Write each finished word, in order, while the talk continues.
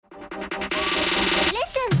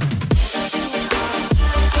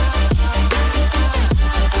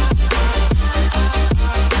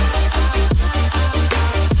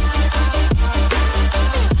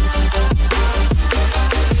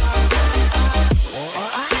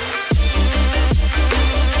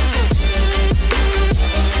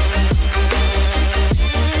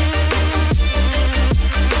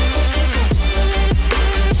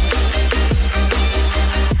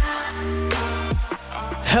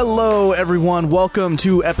Hello, everyone. Welcome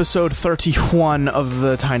to episode 31 of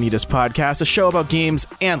the Tiny Disc Podcast, a show about games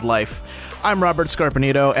and life. I'm Robert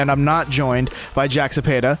Scarpanito, and I'm not joined by Jack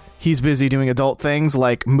Cepeda. He's busy doing adult things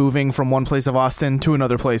like moving from one place of Austin to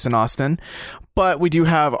another place in Austin. But we do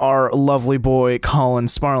have our lovely boy, Colin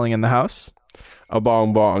Sparling, in the house. A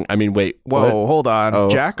bong bong. I mean, wait. Whoa, what? hold on. Oh,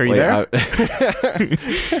 Jack, are you there?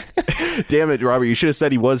 Damn it, Robert. You should have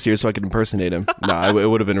said he was here so I could impersonate him. No, it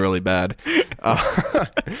would have been really bad.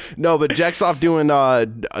 No, but Jack's off doing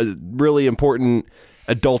really important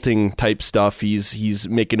adulting type stuff. He's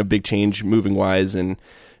making a big change moving wise and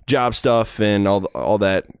job stuff and all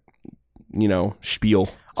that, spiel.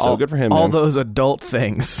 So good for him, all man. those adult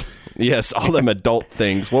things. Yes, all them adult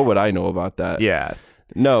things. What would I know about that? Yeah.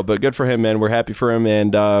 No, but good for him, man. We're happy for him,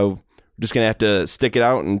 and we're just going to have to stick it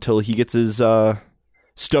out until he gets his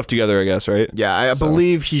stuff together, I guess, right? Yeah, I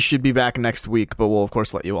believe he should be back next week, but we'll, of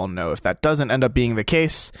course, let you all know if that doesn't end up being the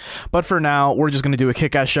case. But for now, we're just going to do a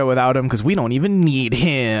kick-ass show without him, because we don't even need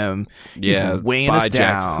him. He's been weighing us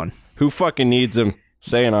down. Jack. Who fucking needs him?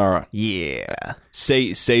 Sayonara. Yeah.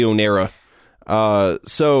 Sayonara.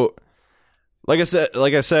 So... Like I said,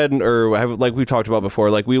 like we've talked about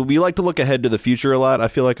before, like we like to look ahead to the future a lot. I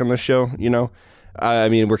feel like on this show, I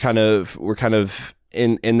mean, we're kind of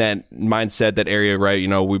in that mindset, that area, right?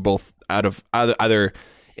 We both out of either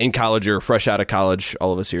in college or fresh out of college,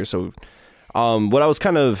 all of us here. So, what I was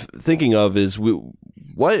kind of thinking of is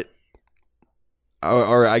what,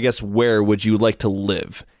 or I guess where would you like to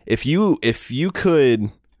live if you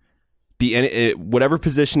could be in whatever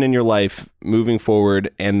position in your life moving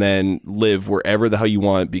forward, and then live wherever the hell you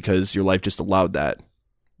want because your life just allowed that?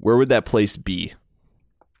 Where would that place be?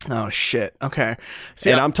 Oh shit. Okay.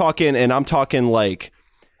 See, I'm talking like,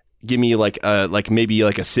 give me maybe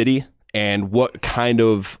like a city, and what kind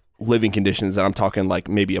of living conditions. And I'm talking like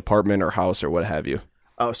maybe apartment or house or what have you.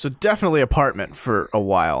 Oh, so definitely apartment for a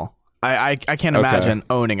while. I can't imagine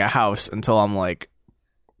owning a house until I'm like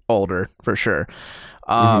older, for sure.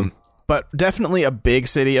 But definitely a big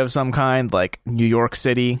city of some kind, like New York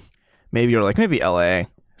City, maybe LA,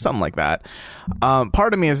 something like that.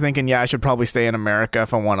 Part of me is thinking, I should probably stay in America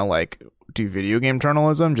if I want to like do video game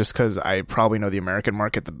journalism, just because I probably know the American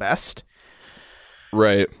market the best.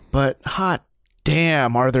 Right. But hot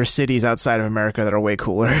damn, are there cities outside of America that are way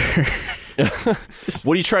cooler?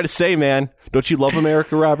 What are you trying to say, man? Don't you love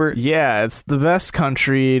America, Robert? Yeah, it's the best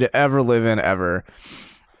country to ever live in ever.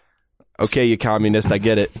 Okay, you communist, I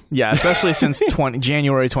get it. Yeah, especially since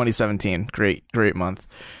January 2017. Great month.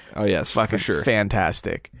 Oh yes, Fucking for sure.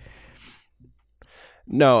 Fantastic.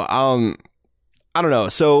 No, I don't know.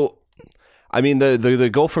 So, I mean, the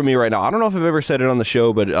goal for me right now, I don't know if I've ever said it on the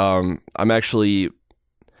show, but I'm actually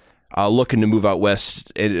looking to move out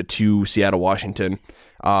west to Seattle, Washington.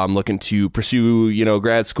 I'm looking to pursue,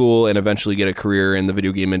 grad school and eventually get a career in the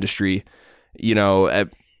video game industry,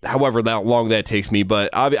 however long that takes me. But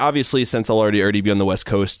obviously, since I'll already be on the West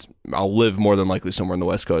Coast, I'll live more than likely somewhere on the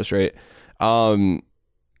West Coast, right?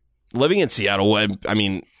 Living in Seattle, I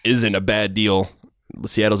mean, isn't a bad deal.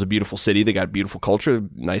 Seattle's a beautiful city. They got beautiful culture,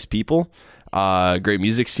 nice people, great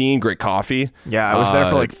music scene, great coffee. Yeah, I was there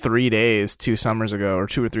for like 3 days, 2 summers ago, or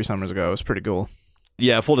 2 or 3 summers ago. It was pretty cool.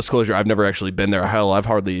 Yeah, full disclosure, I've never actually been there. Hell, I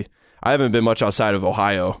haven't been much outside of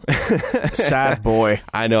Ohio. Sad boy.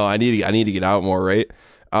 I know. I need to get out more, right?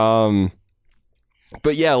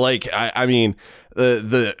 But yeah, like I mean,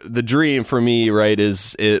 the dream for me, right,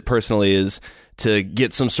 is to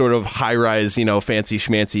get some sort of high rise, fancy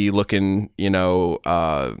schmancy looking,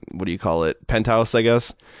 what do you call it, penthouse, I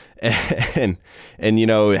guess, and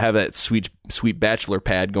have that sweet bachelor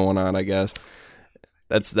pad going on, I guess.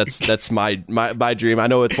 That's my dream. I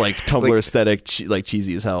know it's like Tumblr aesthetic, like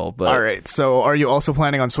cheesy as hell. But all right, so are you also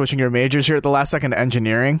planning on switching your majors here at the last second to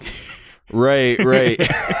engineering? Right.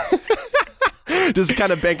 Just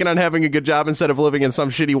kind of banking on having a good job instead of living in some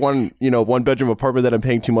shitty one bedroom apartment that I'm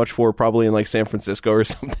paying too much for, probably in like San Francisco or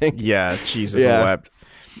something. Yeah, Jesus wept.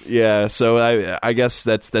 Yeah, so I guess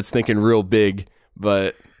that's thinking real big,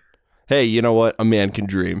 but hey, you know what? A man can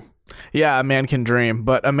dream. Yeah, a man can dream,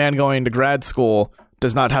 but a man going to grad school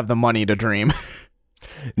does not have the money to dream.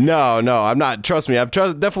 No, I'm not. Trust me, I'm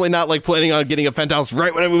definitely not like planning on getting a penthouse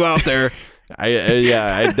right when I move out there.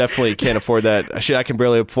 I definitely can't afford that. Shit, I can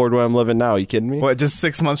barely afford where I'm living now. Are you kidding me? What, just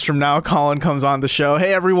 6 months from now, Colin comes on the show.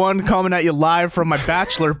 Hey, everyone, coming at you live from my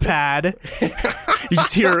bachelor pad. You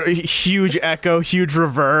just hear a huge echo, huge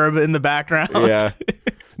reverb in the background. Yeah.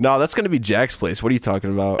 No, that's going to be Jack's place. What are you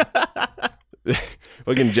talking about?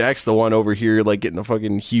 Fucking Jack's the one over here, like, getting the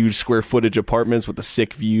fucking huge square footage apartments with the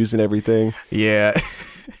sick views and everything. Yeah.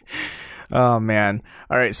 Oh, man.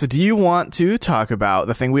 All right. So do you want to talk about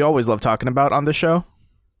the thing we always love talking about on the show?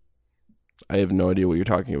 I have no idea what you're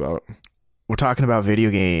talking about. We're talking about video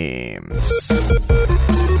games.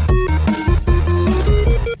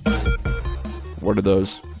 What are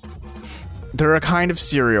those? They're a kind of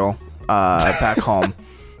cereal back home.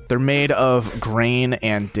 They're made of grain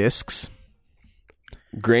and discs.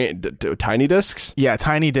 Tiny discs? Yeah,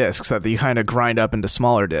 tiny discs that you kind of grind up into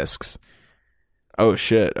smaller discs. Oh,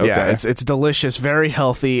 shit. Okay. Yeah, it's delicious, very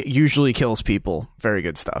healthy, usually kills people. Very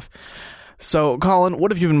good stuff. So, Colin,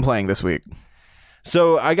 what have you been playing this week?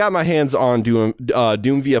 So, I got my hands on Doom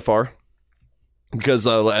VFR. Because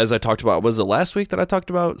as I talked about, was it last week that I talked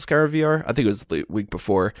about Skyrim VR? I think it was the week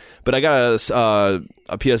before. But I got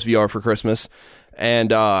a PSVR for Christmas.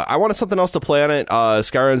 And I wanted something else to play on it.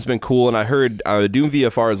 Skyrim's been cool. And I heard Doom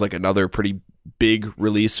VFR is like another pretty big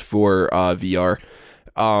release for VR.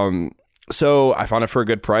 So I found it for a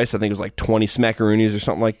good price. I think it was like 20 smackaroonies or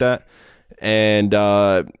something like that. And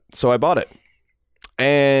so I bought it.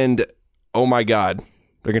 And oh my God,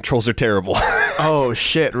 the controls are terrible. Oh,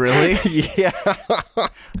 shit, really? Yeah.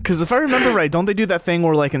 Because if I remember right, don't they do that thing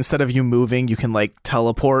where, like, instead of you moving, you can, like,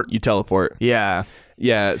 teleport? You teleport. Yeah.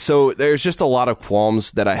 Yeah, so there's just a lot of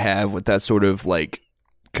qualms that I have with that sort of, like,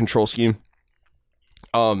 control scheme.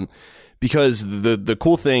 Because the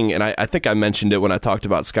cool thing, and I think I mentioned it when I talked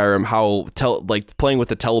about Skyrim, how playing with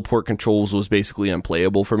the teleport controls was basically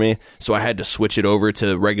unplayable for me. So I had to switch it over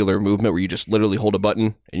to regular movement where you just literally hold a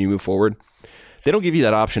button and you move forward. They don't give you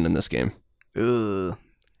that option in this game. Ugh.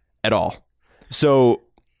 At all. So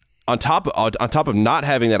on top of not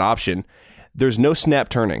having that option, there's no snap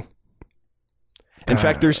turning. In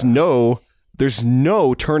fact, there's no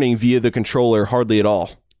turning via the controller hardly at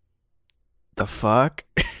all. The fuck?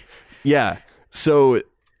 Yeah. So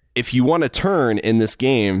if you want to turn in this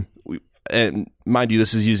game, and mind you,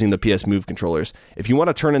 this is using the PS Move controllers. If you want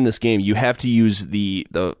to turn in this game, you have to use the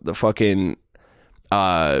fucking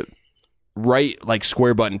right like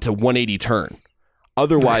square button to 180 turn.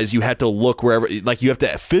 Otherwise, you have to look wherever, like you have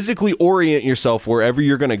to physically orient yourself wherever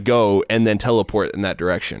you're going to go and then teleport in that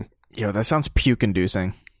direction. Yo, that sounds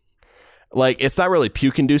puke-inducing. Like, it's not really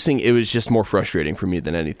puke-inducing. It was just more frustrating for me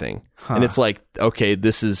than anything. Huh. And it's like, okay,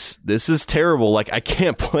 this is terrible. Like, I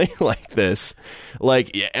can't play like this.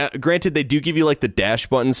 Like, granted, they do give you like the dash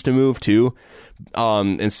buttons to move too,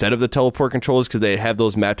 instead of the teleport controllers because they have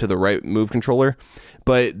those mapped to the right move controller.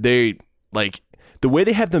 But they like the way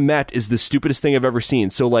they have them mapped is the stupidest thing I've ever seen.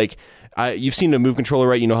 So like, you've seen a move controller,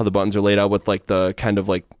 right? You know how the buttons are laid out with like the kind of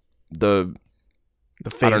like the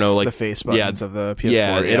face, I don't know, like the face buttons of the PS4.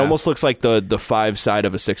 Yeah, it almost looks like the 5 side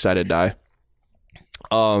of a 6-sided die.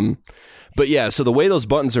 But yeah, so the way those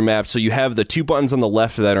buttons are mapped, so you have the 2 buttons on the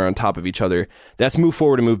left that are on top of each other. That's move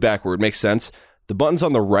forward and move backward. Makes sense. The buttons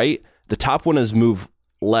on the right, the top one is move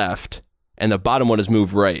left, and the bottom one is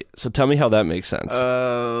move right. So tell me how that makes sense.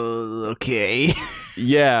 Okay.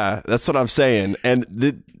 Yeah, that's what I'm saying.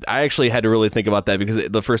 And I actually had to really think about that because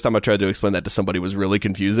the first time I tried to explain that to somebody was really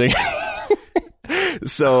confusing.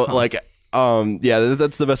 So like, yeah,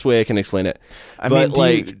 that's the best way I can explain it. I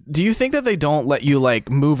mean, do you think that they don't let you like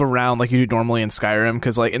move around like you do normally in Skyrim?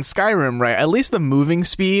 Because like in Skyrim, right, at least the moving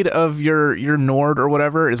speed of your Nord or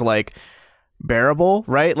whatever is like bearable,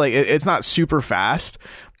 right? Like it's not super fast.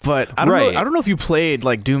 But I don't know if you played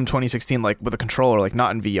like Doom 2016 like with a controller, like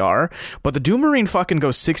not in VR, but the Doom Marine fucking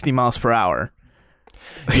goes 60 miles per hour.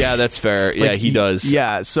 Yeah, that's fair. Yeah, he does.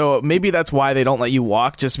 Yeah, so maybe that's why they don't let you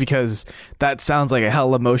walk, just because that sounds like a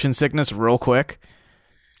hell of motion sickness real quick.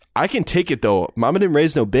 I can take it though. Mama didn't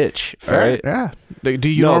raise no bitch. All right. Yeah. Do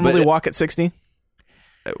you normally walk at 60?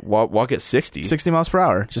 Walk at 60? 60 miles per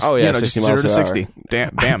hour. Just, 60 just miles 0 to per 60.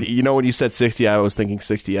 hour. Damn. You know, when you said 60, I was thinking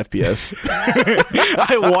 60 FPS.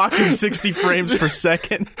 I walk in 60 frames per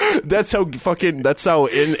second. That's how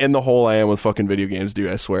in the hole I am with fucking video games,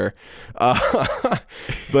 dude, I swear.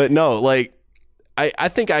 But no, like, I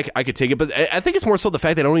think I could take it, but I think it's more so the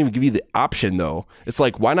fact they don't even give you the option, though. It's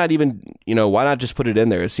like, why not just put it in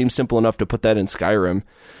there? It seems simple enough to put that in Skyrim.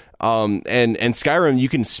 And Skyrim, you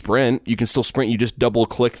can sprint. You can still sprint. You just double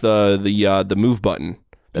click the move button.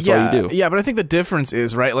 That's all you do. Yeah, but I think the difference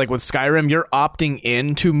is, right, like with Skyrim, you're opting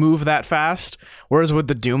in to move that fast, whereas with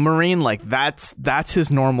the Doom Marine, like that's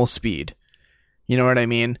his normal speed. You know what I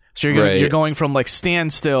mean? So you're going from like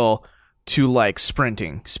standstill to like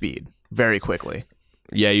sprinting speed very quickly.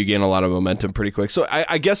 Yeah, you gain a lot of momentum pretty quick. So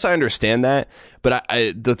I guess I understand that, but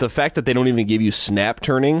the fact that they don't even give you snap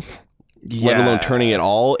turning, let alone turning at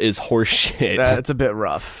all, is horseshit. That's a bit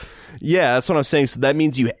rough. Yeah, that's what I'm saying. So that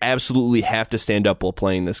means you absolutely have to stand up while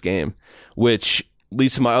playing this game, which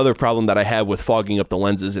leads to my other problem that I have with fogging up the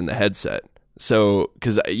lenses in the headset. So,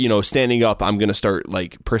 because, standing up, I'm going to start,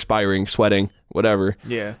 like, perspiring, sweating, whatever.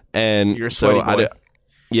 Yeah. And you're a sweaty boy.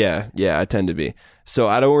 Yeah, I tend to be. So,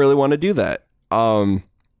 I don't really want to do that.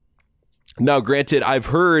 Now, granted, I've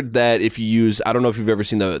heard that if you use, I don't know if you've ever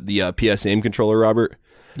seen the PS Aim controller, Robert.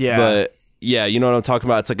 Yeah. But, yeah, you know what I'm talking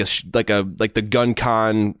about? It's like the Gun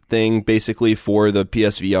Con thing, basically, for the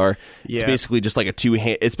PSVR. Yeah. It's basically just like a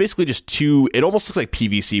two-hand... It's basically just two... It almost looks like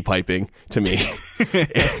PVC piping to me.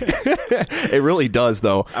 It really does,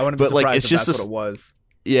 though. I wouldn't be surprised like, it's if just that's what it was.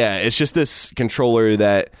 Yeah, it's just this controller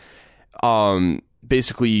that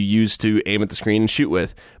basically you use to aim at the screen and shoot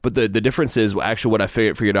with. But the difference is actually what I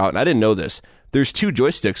figured out, and I didn't know this. There's 2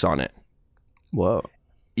 joysticks on it. Whoa.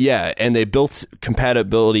 Yeah, and they built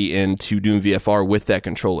compatibility into Doom VFR with that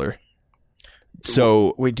controller.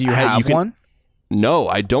 So wait, do you have one? No,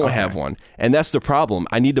 I don't have one. And that's the problem.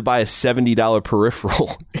 I need to buy a $70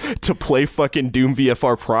 peripheral to play fucking Doom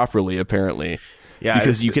VFR properly, apparently. Yeah,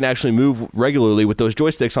 because you can actually move regularly with those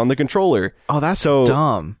joysticks on the controller. Oh, that's so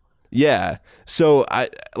dumb. Yeah. So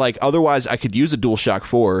otherwise I could use a DualShock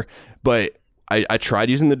 4, but I tried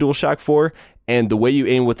using the DualShock 4, and the way you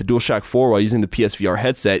aim with the DualShock 4 while using the PSVR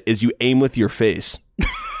headset is you aim with your face.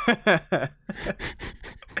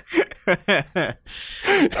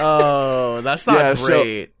 Oh, that's not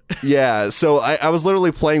great. So I was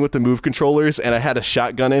literally playing with the Move controllers, and I had a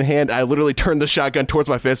shotgun in hand. I literally turned the shotgun towards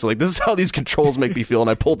my face. Like, this is how these controls make me feel, and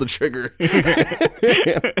I pulled the trigger.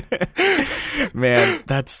 Man,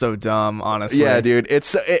 that's so dumb, honestly. Yeah, dude.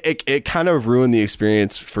 It kind of ruined the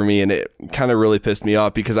experience for me, and it kind of really pissed me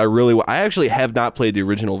off because I actually have not played the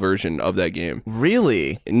original version of that game.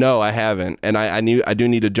 Really? No, I haven't, and I do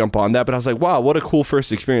need to jump on that. But I was like, wow, what a cool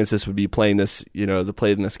first experience this would be playing this,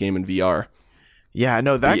 playing this game in VR. Yeah,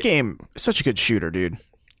 no, that game is such a good shooter, dude.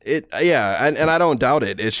 And I don't doubt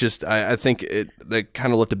it. It's just I think that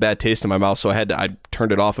kind of left a bad taste in my mouth, so I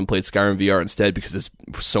turned it off and played Skyrim VR instead because it's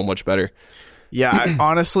so much better. Yeah,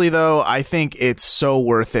 honestly though, I think it's so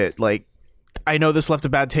worth it. Like, I know this left a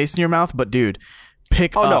bad taste in your mouth, but dude,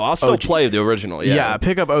 pick up. Oh no, I'll still play the original. Yeah,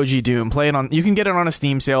 pick up OG Doom. Play it on. You can get it on a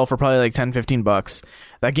Steam sale for probably like $10-15.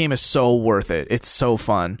 That game is so worth it. It's so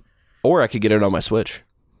fun. Or I could get it on my Switch.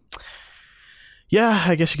 Yeah,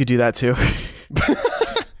 I guess you could do that too.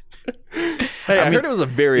 Hey, I heard it was a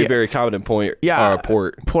very, very competent port.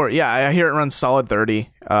 Port. Yeah, I hear it runs solid 30.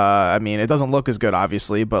 I mean, it doesn't look as good,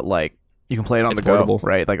 obviously, but like you can play it on the portable. go,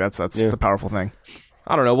 right? Like that's the powerful thing.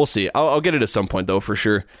 I don't know. We'll see. I'll get it at some point though, for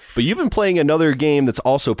sure. But you've been playing another game that's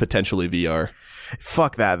also potentially VR.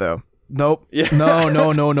 Fuck that though. Nope. Yeah. No.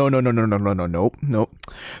 Nope.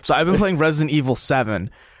 So I've been playing Resident Evil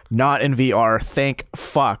 7. Not in VR, thank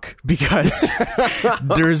fuck, because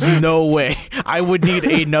there's no way I would need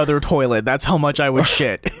another toilet. That's how much I would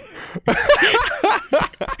shit.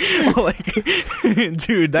 Like,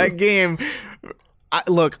 dude, that game.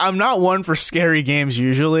 Look, I'm not one for scary games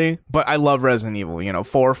usually, but I love Resident Evil.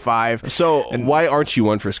 4, 5. So why aren't you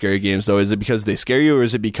one for scary games though? Is it because they scare you, or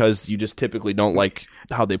is it because you just typically don't like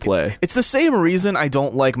how they play? It's the same reason I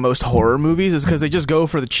don't like most horror movies, is because they just go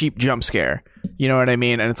for the cheap jump scare. You know what I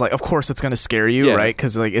mean? And it's like, of course it's going to scare you, right?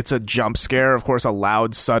 Because like it's a jump scare. Of course, a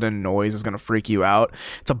loud, sudden noise is going to freak you out.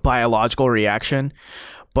 It's a biological reaction.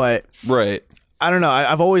 But right. I don't know.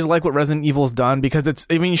 I've always liked what Resident Evil's done because it's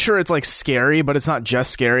like scary, but it's not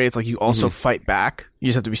just scary. It's like you also fight back. You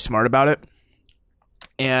just have to be smart about it.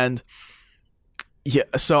 And yeah,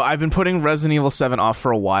 so I've been putting Resident Evil 7 off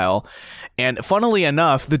for a while. And funnily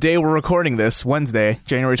enough, the day we're recording this, Wednesday,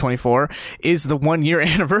 January 24, is the 1-year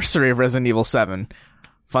anniversary of Resident Evil 7.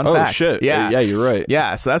 Fun fact. Oh, shit. Yeah. Yeah, you're right.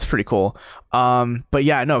 Yeah, so that's pretty cool. But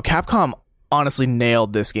yeah, no, Capcom honestly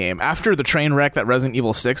nailed this game. After the train wreck that Resident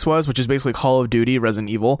Evil 6 was, which is basically Call of Duty Resident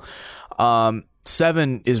Evil,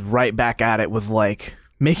 7 is right back at it with like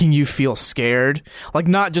making you feel scared. Like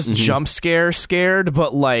not just jump scared,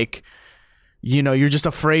 but like, you're just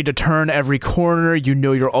afraid to turn every corner.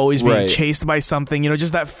 You're always being chased by something.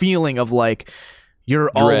 Just that feeling of like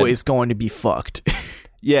you're dread. Always going to be fucked.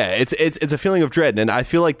 Yeah, it's a feeling of dread, and I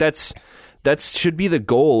feel like that should be the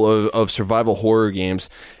goal of survival horror games.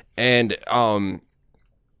 And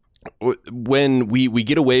when we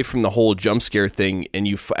get away from the whole jump scare thing and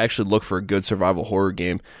you actually look for a good survival horror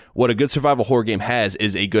game, what a good survival horror game has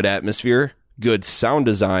is a good atmosphere, good sound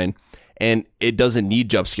design, and it doesn't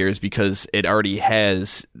need jump scares because it already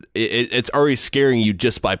has it's already scaring you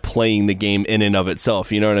just by playing the game in and of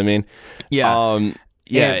itself. You know what I mean? Yeah.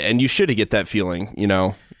 And you should get that feeling,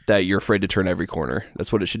 that you're afraid to turn every corner.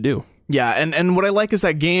 That's what it should do. Yeah, and what I like is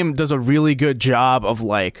that game does a really good job of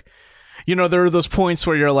like, you know, there are those points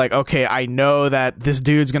where you're like, okay, I know that this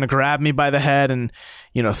dude's gonna grab me by the head and,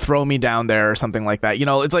 you know, throw me down there or something like that. You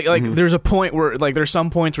know, it's like there's a point where like there's some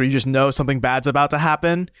points where you just know something bad's about to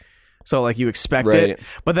happen, so like you expect it,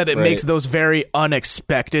 but then it makes those very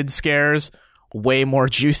unexpected scares way more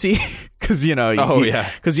juicy because you know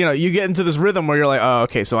because you know you get into this rhythm where you're like, oh,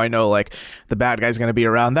 okay, so I know like the bad guy's gonna be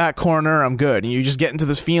around that corner, I'm good, and you just get into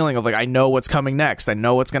this feeling of like, I know what's coming next, I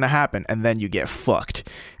know what's gonna happen, and then you get fucked.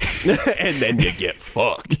 Yeah.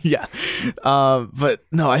 But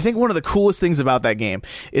no, I think one of the coolest things about that game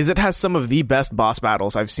is it has some of the best boss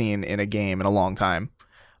battles I've seen in a game in a long time.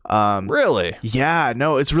 Really? Yeah,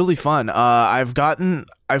 no, it's really fun. I've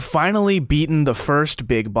finally beaten the first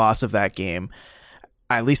big boss of that game.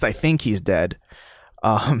 At least I think he's dead.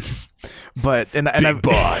 But I've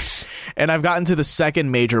boss. And I've gotten to the second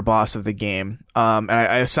major boss of the game. And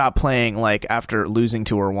I stopped playing like after losing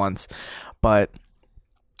to her once. But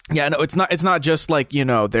yeah, no, it's not just like, you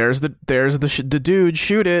know, there's the dude,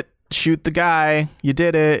 shoot the guy, you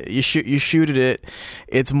did it, you shooted it.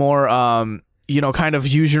 It's more you know, kind of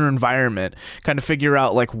use your environment, kind of figure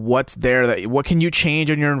out like what's there, what can you change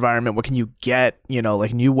in your environment, what can you get, you know,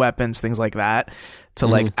 like new weapons, things like that, to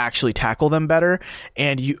like actually tackle them better.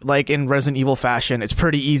 And you, like in Resident Evil fashion, it's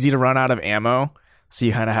pretty easy to run out of ammo, so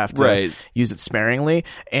you kind of have to use it sparingly.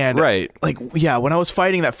 And like, yeah, when I was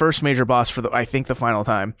fighting that first major boss for I think the final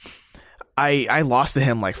time, I lost to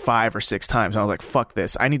him like 5 or 6 times. And I was like, fuck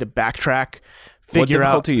this, I need to backtrack, figure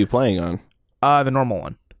out. What difficulty are you playing on? The normal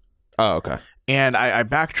one. Oh, okay. And I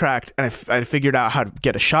backtracked and I figured out how to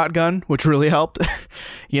get a shotgun, which really helped.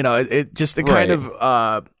 You know, it kind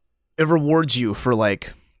of it rewards you for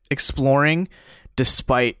like exploring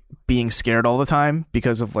despite being scared all the time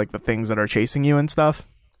because of like the things that are chasing you and stuff.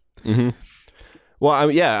 Mm-hmm. Well,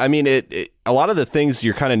 I mean, a lot of the things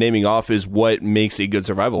you're kind of naming off is what makes a good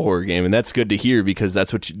survival horror game, and that's good to hear because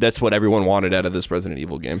that's what everyone wanted out of this Resident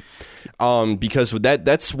Evil game. Because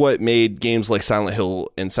that's what made games like Silent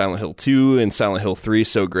Hill and Silent Hill 2 and Silent Hill 3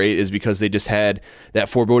 so great, is because they just had that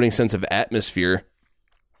foreboding sense of atmosphere.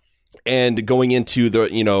 And going into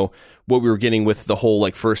the, you know, what we were getting with the whole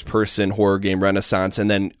like first person horror game renaissance,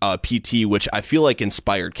 and then PT, which I feel like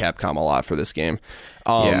inspired Capcom a lot for this game.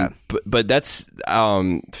 But that's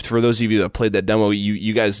for those of you that played that demo,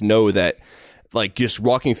 you guys know that like just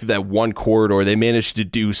walking through that one corridor, they managed to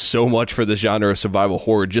do so much for the genre of survival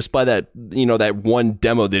horror just by that, you know, that one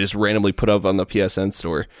demo they just randomly put up on the PSN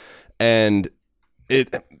store. And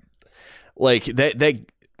it like that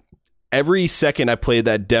every second I played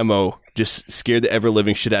that demo just scared the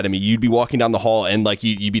ever-living shit out of me. You'd be walking down the hall and like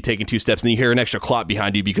you'd be taking 2 steps and then you hear an extra clop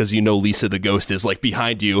behind you because you know Lisa the ghost is like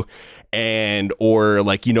behind you, and or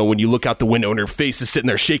like, you know, when you look out the window and her face is sitting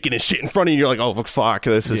there shaking and shit in front of you, you're like, oh fuck,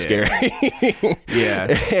 this is scary. Yeah.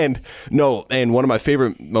 And one of my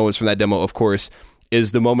favorite moments from that demo, of course,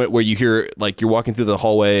 is the moment where you hear like you're walking through the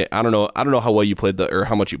hallway. I don't know how well you played or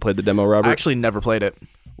how much you played the demo, Robert. I actually never played it.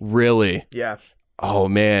 Really? Yeah. Oh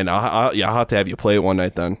man, I'll have to have you play it one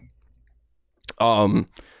night then.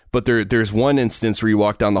 But there's one instance where you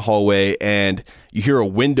walk down the hallway and you hear a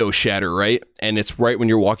window shatter, right? And it's right when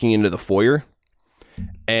you're walking into the foyer,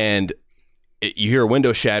 and you hear a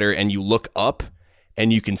window shatter and you look up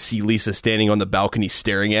and you can see Lisa standing on the balcony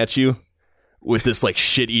staring at you with this like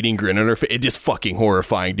shit-eating grin on her face. It's just fucking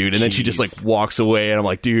horrifying, dude. And then she just like walks away and I'm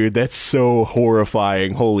like, dude, that's so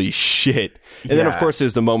horrifying. Holy shit. And then of course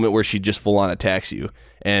there's the moment where she just full on attacks you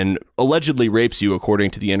and allegedly rapes you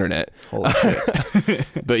according to the internet. Holy shit.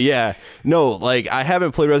 But yeah, no, like I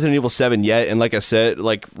haven't played Resident Evil 7 yet. And like I said,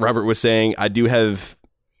 like Robert was saying, I do have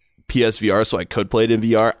PSVR, so I could play it in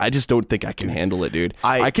VR. I just don't think I can handle it, dude.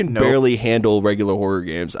 I can barely handle regular horror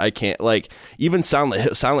games. I can't, like, even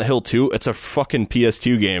Silent Hill 2, it's a fucking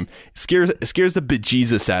PS2 game. It scares the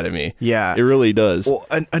bejesus out of me. Yeah. It really does. Well,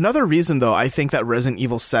 another reason, though, I think that Resident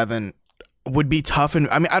Evil 7 would be tough. And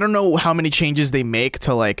I mean, I don't know how many changes they make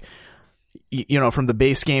to, like, you know, from the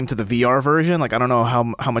base game to the VR version. Like, I don't know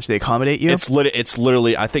how much they accommodate you. It's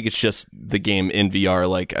literally, I think it's just the game in VR.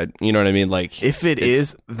 Like, you know what I mean? Like, if it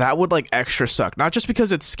is, that would like extra suck. Not just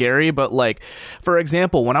because it's scary, but like, for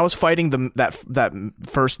example, when I was fighting that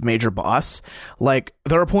first major boss, like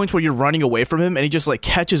there are points where you're running away from him and he just like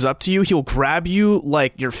catches up to you. He'll grab you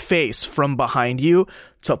like your face from behind you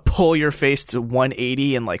to pull your face to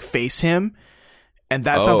 180 and like face him. And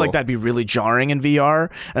that sounds like that'd be really jarring in VR.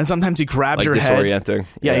 And sometimes he grabs like your disorienting. head.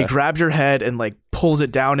 Yeah, he grabs your head and like pulls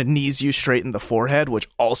it down and knees you straight in the forehead, which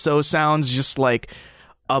also sounds just like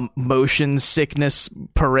a motion sickness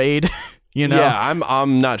parade. You know? Yeah,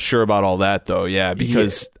 I'm not sure about all that though. Yeah,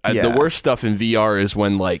 because the worst stuff in VR is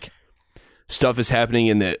when like stuff is happening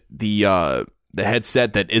in the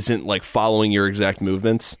headset that isn't like following your exact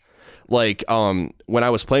movements. Like when I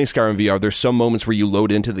was playing Skyrim VR, there's some moments where you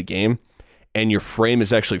load into the game and your frame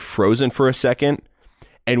is actually frozen for a second.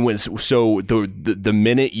 And the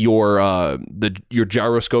minute your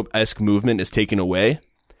gyroscope-esque movement is taken away,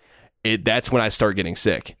 that's when I start getting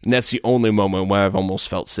sick. And that's the only moment when I've almost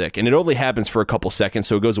felt sick. And it only happens for a couple seconds,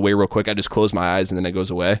 so it goes away real quick. I just close my eyes and then it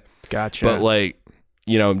goes away. Gotcha. But like,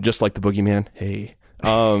 just like the boogeyman. Hey.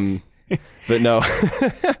 But no.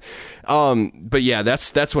 But yeah,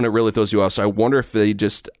 that's when it really throws you off. So I wonder if they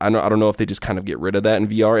just, I don't know if they just kind of get rid of that in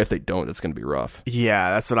VR. If they don't, it's going to be rough. Yeah,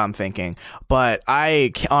 that's what I'm thinking. But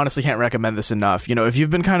I honestly can't recommend this enough. If you've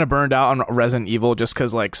been kind of burned out on Resident Evil just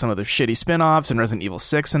because like some of the shitty spin-offs and Resident Evil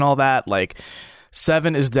 6 and all that, like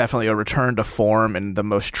 7 is definitely a return to form in the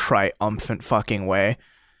most triumphant fucking way.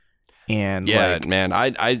 And yeah, man,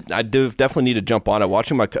 I do definitely need to jump on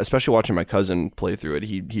it. Especially watching my cousin play through it.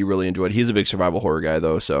 He really enjoyed it. He's a big survival horror guy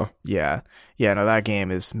though, so yeah, no, that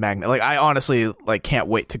game is magnet. Like I honestly can't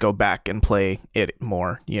wait to go back and play it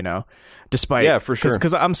more. Despite for sure,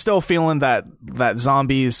 because I'm still feeling that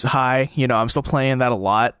zombies high. I'm still playing that a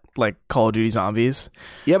lot, like Call of Duty Zombies.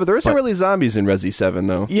 Yeah, but there isn't really zombies in Resi 7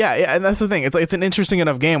 though. Yeah, and that's the thing. It's an interesting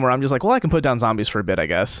enough game where I'm just like, well, I can put down zombies for a bit, I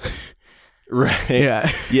guess. Right.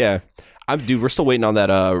 Yeah. Yeah. Dude, we're still waiting on that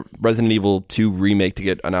Resident Evil 2 remake to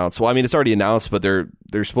get announced. Well, I mean, it's already announced, but they're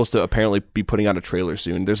supposed to apparently be putting out a trailer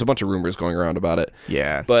soon. There's a bunch of rumors going around about it.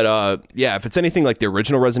 Yeah. But yeah, if it's anything like the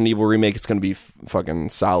original Resident Evil remake, it's going to be fucking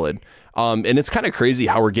solid. And it's kind of crazy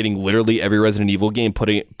how we're getting literally every Resident Evil game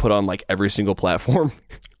put on like every single platform.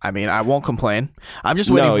 I mean, I won't complain. I'm just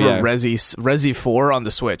waiting for Resi 4 on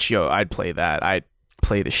the Switch. Yo, I'd play that. I'd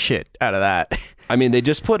play the shit out of that. I mean, they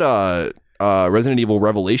just put Resident Evil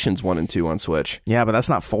Revelations 1 and 2 on Switch. Yeah, but that's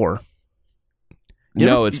not 4.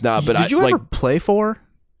 It's not. But did you ever play 4?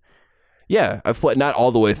 Yeah, I've played not all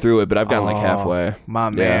the way through it, but I've gotten like halfway. My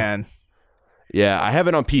man. Yeah, I have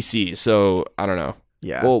it on PC, so I don't know.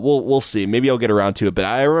 Yeah, we'll see. Maybe I'll get around to it. But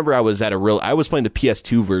I remember I was playing the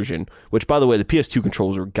PS2 version, which by the way, the PS2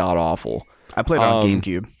 controls are god awful. I played on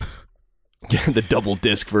GameCube. The double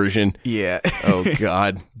disc version. Yeah. Oh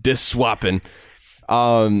god, disc swapping.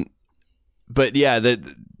 But yeah,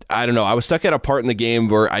 I don't know. I was stuck at a part in the game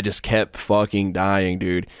where I just kept fucking dying,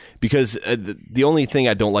 dude. Because the only thing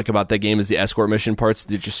I don't like about that game is the escort mission parts.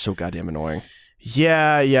 They're just so goddamn annoying.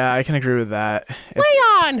 Yeah, I can agree with that.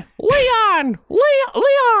 Leon!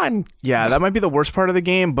 Yeah, that might be the worst part of the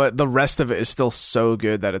game, but the rest of it is still so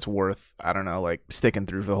good that it's worth, I don't know, like sticking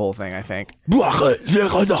through the whole thing, I think. I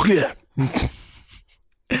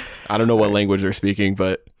don't know what language they're speaking,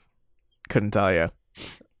 but couldn't tell you.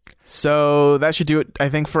 So that should do it, I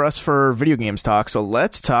think, for us for video games talk. So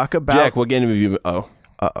let's talk about Jack. What game have you?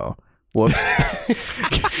 Whoops.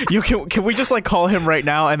 Can we just like call him right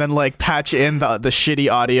now and then like patch in the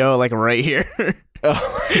shitty audio like right here?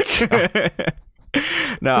 Oh my God.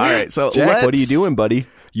 No, all right. So Jack, what are you doing, buddy?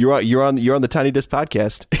 You're on the Tiny Disc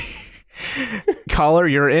podcast. Caller,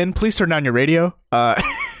 you're in. Please turn down your radio.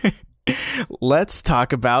 Let's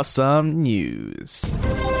talk about some news.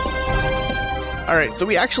 All right, so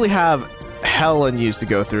we actually have hella news to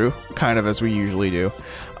go through, kind of as we usually do.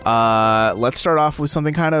 Let's start off with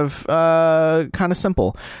something kind of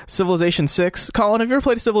simple. Civilization 6. Colin, have you ever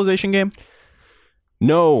played a Civilization game?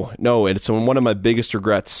 No, and it's one of my biggest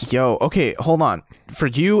regrets. Yo, okay, hold on. For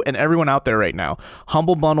you and everyone out there right now,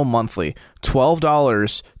 Humble Bundle monthly,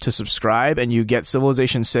 $12 to subscribe, and you get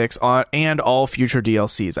Civilization 6 on and all future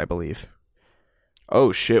DLCs, I believe.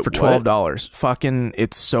 Oh shit! For $12, fucking,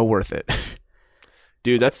 it's so worth it.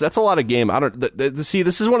 Dude, that's a lot of game. I don't see.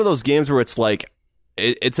 This is one of those games where it's like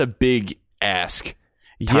it's a big ask.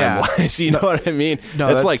 Time-wise, you know what I mean? No,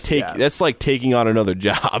 that's like taking on another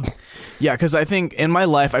job. Yeah, because I think in my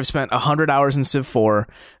life I've spent 100 hours in Civ 4,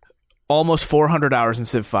 almost 400 hours in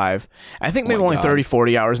Civ 5. I think maybe only 30,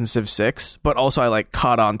 40 hours in Civ 6, but also I like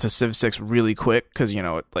caught on to Civ 6 really quick because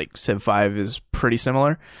like Civ 5 is pretty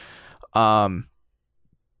similar.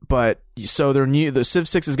 But so the Civ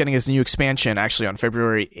 6 is getting its new expansion actually on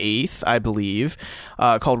February 8th, I believe,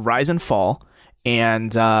 called Rise and Fall.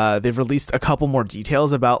 And they've released a couple more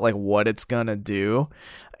details about like what it's gonna do.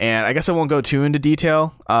 And I guess I won't go too into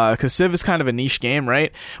detail because Civ is kind of a niche game,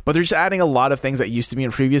 right? But they're just adding a lot of things that used to be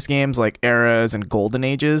in previous games like eras and golden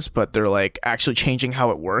ages, but they're like actually changing how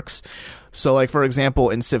it works. So like, for example,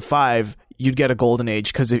 in Civ 5, you'd get a golden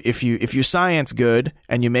age because if you science good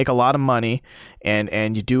and you make a lot of money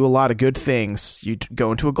and you do a lot of good things, you'd go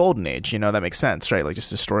into a golden age. That makes sense, right? Like just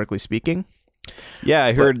historically speaking. Yeah,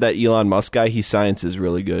 I heard that Elon Musk guy, science is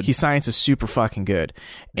really good. Science is super fucking good.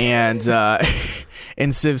 And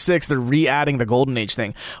in Civ 6, they're re-adding the Golden Age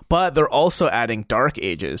thing, but they're also adding Dark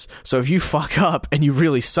Ages. So if you fuck up and you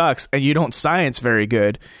really sucks and you don't science very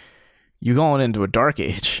good, you're going into a Dark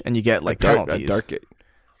Age and you get like penalties.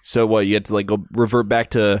 So what, you have to like go revert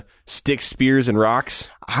back to sticks, spears, and rocks?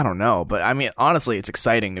 I don't know, but I mean, honestly, it's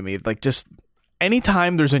exciting to me. Like, just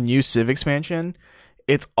anytime there's a new Civ expansion,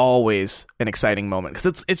 it's always an exciting moment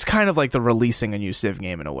because it's kind of like the releasing a new Civ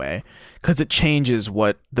game in a way, because it changes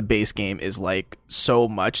what the base game is like so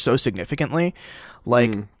significantly.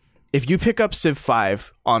 Like, if you pick up Civ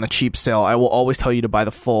 5 on a cheap sale, I will always tell you to buy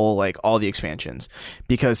the full, like, all the expansions,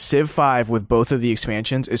 because Civ 5 with both of the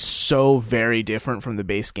expansions is so very different from the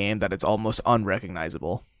base game that it's almost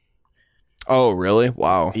unrecognizable. Oh, really?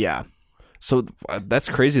 Wow. Yeah. So that's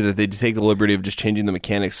crazy that they take the liberty of just changing the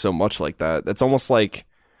mechanics so much like that. It's almost like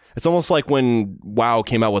when WoW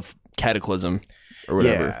came out with Cataclysm or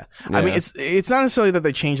whatever. Yeah. I mean, it's not necessarily that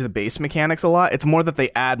they change the base mechanics a lot. It's more that they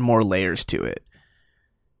add more layers to it.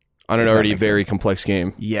 On an already very complex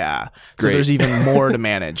game. Yeah. Great. So there's even more to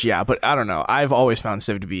manage. Yeah, but I don't know. I've always found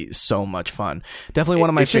Civ to be so much fun. Definitely one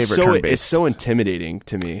of my favorite turn-based. It's so intimidating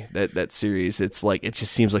to me, that series. It's like, it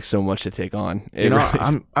just seems like so much to take on.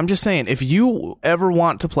 I'm just saying, if you ever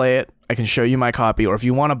want to play it, I can show you my copy, or if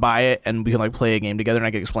you want to buy it and we can like play a game together and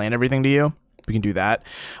I can explain everything to you, we can do that.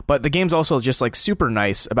 But the game's also just like super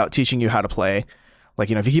nice about teaching you how to play. Like,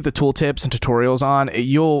 if you keep the tooltips and tutorials on,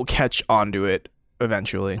 you'll catch onto it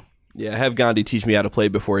eventually. Yeah, have Gandhi teach me how to play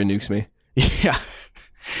before he nukes me. Yeah,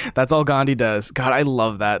 that's all Gandhi does. God, I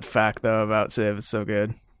love that fact, though, about Civ. It's so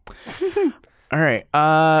good. All right.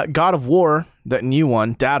 God of War, that new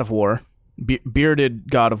one, Dad of War, bearded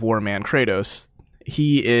God of War man, Kratos.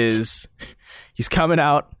 He's coming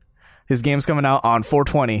out. His game's coming out on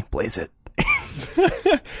 4/20. Blaze it.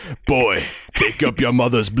 Boy, take up your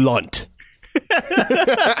mother's blunt. Yeah,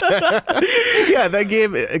 that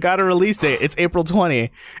game got a release date. It's April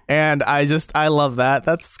 20, and I love that.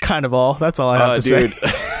 That's kind of all. That's all I have to say.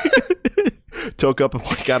 Toke up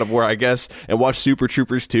God of War, I guess, and watch Super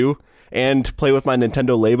Troopers 2 and play with my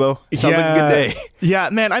Nintendo Labo. Sounds like a good day. Yeah,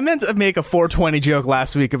 man, I meant to make a 420 joke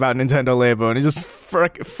last week about Nintendo Labo, and it just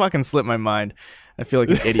fucking slipped my mind. I feel like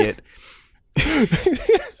an idiot.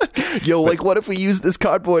 Yo, like, what if we use this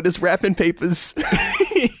cardboard as wrapping papers?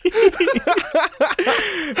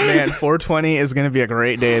 Man, 420 is going to be a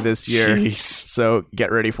great day this year. Jeez. So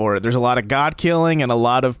get ready for it. There's a lot of god killing and a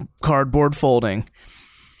lot of cardboard folding.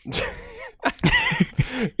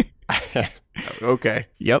 Okay.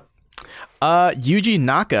 Yep. Yuji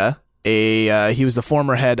Naka, he was the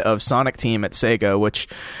former head of Sonic Team at Sega, which,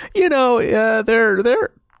 they're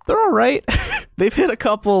all right. They've hit a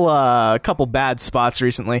couple bad spots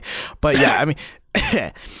recently, but yeah, I mean,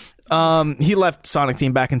 he left Sonic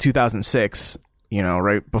Team back in 2006.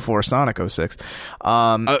 Right before Sonic 06.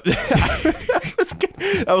 I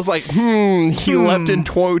was like, he left in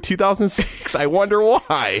 2006. I wonder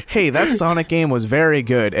why. Hey, that Sonic game was very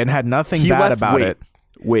good and had nothing bad about it.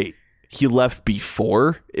 Wait, he left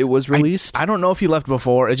before it was released? I don't know if he left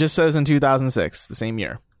before. It just says in 2006, the same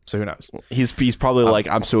year. So who knows? He's probably like,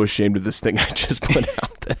 I'm so ashamed of this thing I just put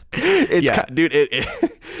out. Dude,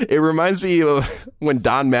 it reminds me of when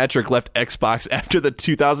Don Matrick left Xbox after the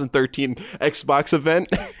 2013 Xbox event.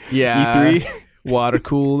 Yeah. E3. Water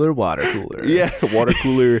cooler. Yeah, water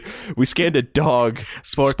cooler. We scanned a dog.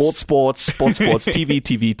 Sports.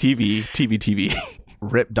 TV.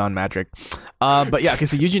 Rip Don Matrick. But yeah, okay,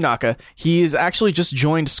 so Yuji Naka, he's actually just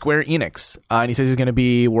joined Square Enix, and he says he's going to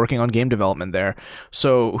be working on game development there.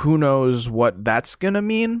 So who knows what that's going to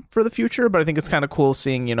mean for the future, but I think it's kind of cool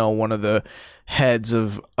seeing, one of the heads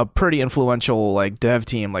of a pretty influential like dev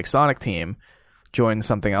team like Sonic Team join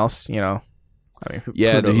something else, I mean,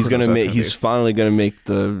 he's finally going to make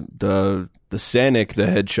the Sonic the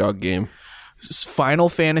Hedgehog game. Final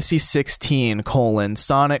Fantasy 16 :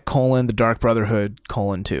 Sonic : The Dark Brotherhood :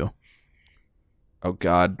 2. Oh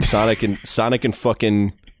God, Sonic and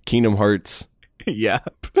fucking Kingdom Hearts. Yeah,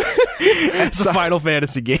 it's a Final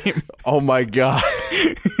Fantasy game. Oh my God.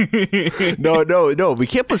 No, we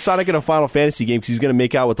can't put Sonic in a Final Fantasy game because he's gonna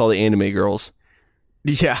make out with all the anime girls.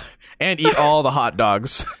 Yeah, and eat all the hot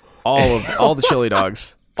dogs, all the chili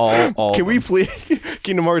dogs. All Can we play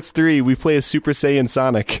Kingdom Hearts 3? We play a Super Saiyan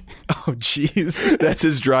Sonic. Oh, jeez. That's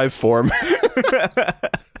his drive form.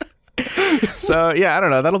 So, yeah, I don't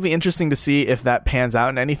know. That'll be interesting to see if that pans out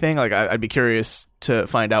in anything. Like, I'd be curious to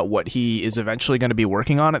find out what he is eventually going to be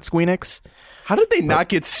working on at Squeenix. How did they not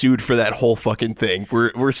get sued for that whole fucking thing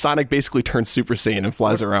where Sonic basically turns Super Saiyan and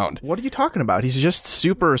flies around? What are you talking about? He's just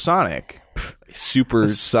Super Sonic.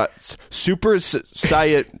 Sonic.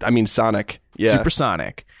 Yeah.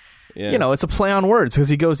 Supersonic. Yeah. You know, it's a play on words because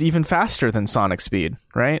he goes even faster than Sonic speed,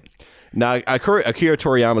 right? Now, Akira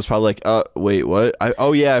Toriyama's probably like, wait, what?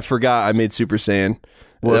 I forgot I made Super Saiyan.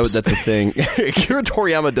 That's the thing. Akira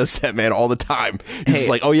Toriyama does that, man, all the time. He's just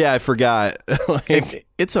like, I forgot.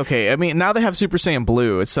 It's okay. I mean, now they have Super Saiyan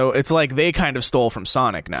Blue. So it's like they kind of stole from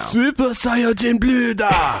Sonic now. Super Saiyan Blue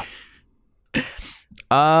da!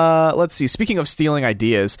 Let's see. Speaking of stealing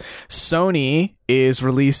ideas, Sony is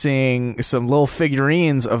releasing some little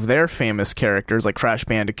figurines of their famous characters like Crash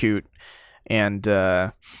Bandicoot and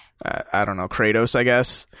I don't know, Kratos, I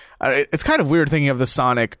guess. It's kind of weird thinking of the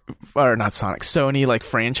Sony like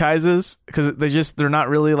franchises because they're not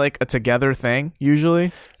really like a together thing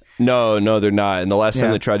usually. No, they're not. And the last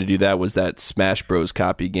time they tried to do that was that Smash Bros.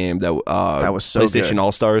 Copy game that was so PlayStation good.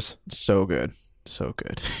 All-Stars. So good. So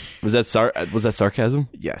good. Was that sarcasm?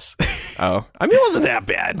 Yes. Oh, I mean, it wasn't that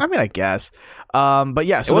bad. I mean, I guess. But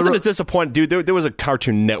yeah, so it wasn't as disappointing, dude. There was a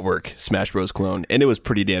Cartoon Network Smash Bros. Clone, and it was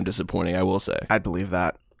pretty damn disappointing, I will say. I'd believe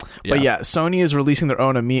that. Yeah. But yeah, Sony is releasing their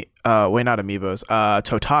own not amiibos,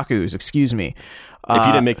 Totakus, excuse me. If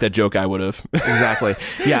you didn't make that joke, I would have. Exactly.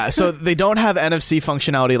 Yeah, so they don't have NFC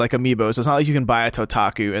functionality like amiibos. It's not like you can buy a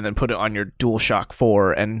Totaku and then put it on your DualShock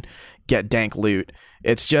 4 and get dank loot.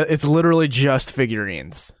 It's literally just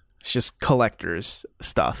figurines. It's just collectors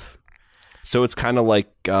stuff. So it's kind of like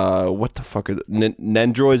what the fuck are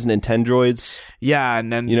Nendroids, Nintendroids? Yeah, you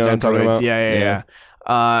know what I'm talking about? Yeah.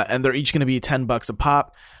 And they're each going to be $10 a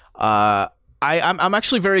pop. I'm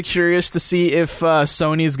actually very curious to see if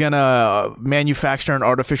Sony's gonna manufacture an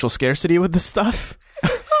artificial scarcity with this stuff.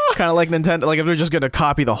 Kind of like Nintendo, like if they're just gonna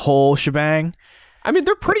copy the whole shebang. I mean,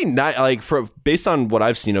 they're pretty nice. Like based on what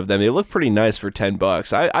I've seen of them, they look pretty nice for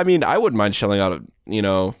 $10. I mean, I wouldn't mind shelling out,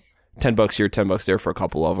 $10 here, $10 there for a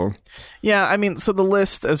couple of them. Yeah, I mean, so the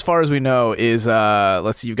list, as far as we know, is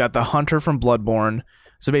let's see, you've got the Hunter from Bloodborne.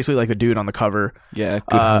 So basically, like the dude on the cover. Yeah,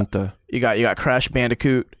 good Hunter. You got Crash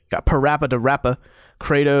Bandicoot. You got Parappa the Rappa,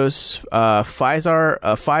 Kratos, Physar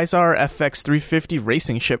FX350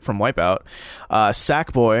 racing ship from Wipeout,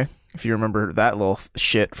 Sackboy, if you remember that little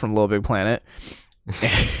shit from Little Big Planet,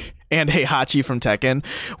 and Heihachi from Tekken.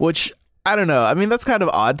 Which I don't know. I mean, that's kind of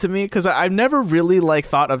odd to me because I've never really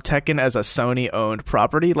thought of Tekken as a Sony-owned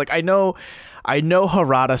property. Like I know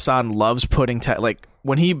Harada-san loves putting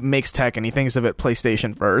when he makes Tekken, he thinks of it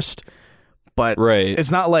PlayStation first. But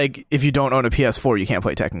It's not like if you don't own a PS4, you can't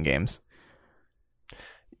play Tekken games.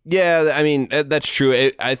 Yeah, I mean, that's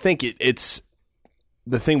true. I think it's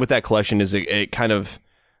the thing with that collection is it kind of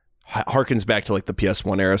harkens back to like the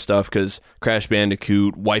PS1 era stuff because Crash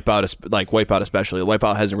Bandicoot, Wipeout especially.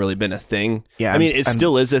 Wipeout hasn't really been a thing. Yeah, I mean, it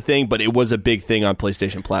still is a thing, but it was a big thing on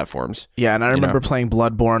PlayStation platforms. Yeah, and I remember playing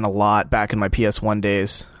Bloodborne a lot back in my PS1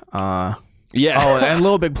 days. Yeah. Oh, and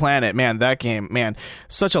Little Big Planet, man, that game, man,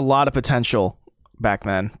 such a lot of potential back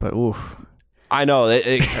then, but oof. I know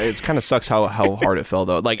it kind of sucks how hard it fell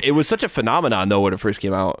though. Like it was such a phenomenon though when it first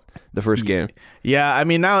came out, the first game. Yeah, I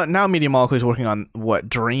mean now Media Molecule is working on what,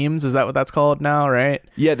 Dreams? Is that what that's called now, right?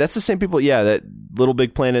 Yeah, that's the same people. Yeah, that Little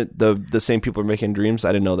Big Planet, the same people are making Dreams.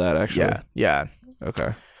 I didn't know that actually. Yeah.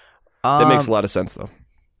 Okay, that makes a lot of sense though.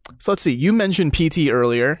 So let's see. You mentioned PT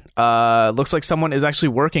earlier. Looks like someone is actually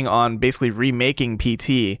working on basically remaking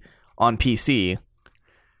PT on PC.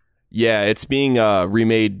 Yeah, it's being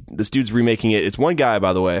remade. This dude's remaking it. It's one guy,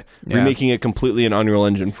 by the way, remaking it completely in Unreal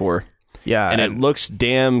Engine 4. Yeah, and it looks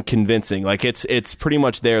damn convincing. Like it's pretty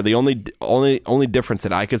much there. The only difference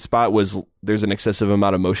that I could spot was there's an excessive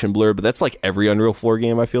amount of motion blur, but that's like every Unreal 4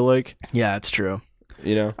 game. I feel like. Yeah, it's true.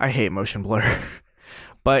 I hate motion blur.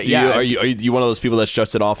 But are you one of those people that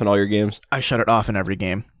shuts it off in all your games? I shut it off in every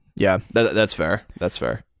game. Yeah, that's fair. That's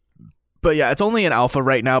fair. But yeah, it's only in alpha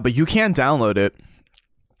right now, but you can download it.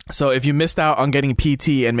 So if you missed out on getting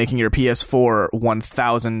PT and making your PS4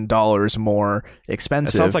 $1,000 more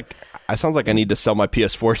expensive, it sounds like I need to sell my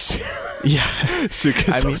PS4 soon. Yeah,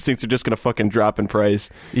 because those things are just gonna fucking drop in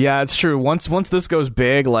price. Yeah, it's true. Once this goes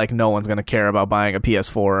big, like no one's gonna care about buying a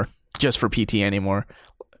PS4 just for PT anymore.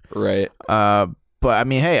 Right. But I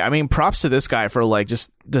mean, props to this guy for like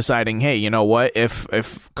just deciding, hey, you know what? If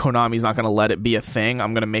Konami's not going to let it be a thing,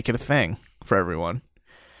 I'm going to make it a thing for everyone.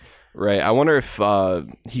 Right. I wonder if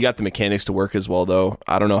he got the mechanics to work as well, though.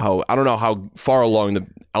 I don't know how far along the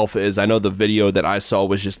alpha is. I know the video that I saw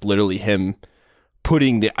was just literally him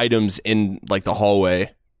putting the items in like the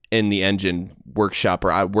hallway in the engine workshop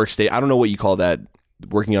or workstation. I don't know what you call that.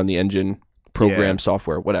 Working on the engine program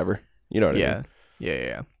software, whatever. You know what I mean?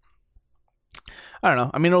 Yeah. I don't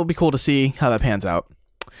know. I mean, it'll be cool to see how that pans out.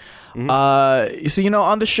 So,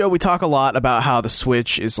 on the show, we talk a lot about how the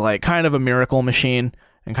Switch is like kind of a miracle machine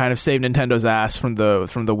and kind of saved Nintendo's ass from the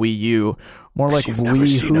Wii U. More like You've Wii never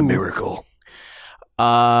seen a U. miracle.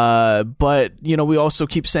 But, we also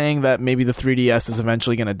keep saying that maybe the 3DS is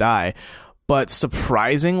eventually going to die. But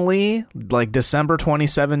surprisingly, like December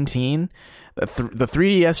 2017, the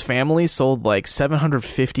 3DS family sold like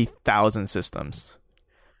 750,000 systems.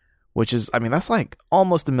 Which is, I mean, that's like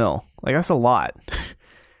almost a mil. Like, that's a lot.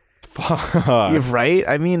 Fuck. Right?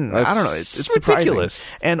 I mean, I don't know. It's ridiculous.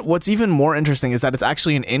 Surprising. And what's even more interesting is that it's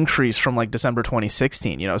actually an increase from like December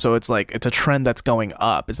 2016, so it's like it's a trend that's going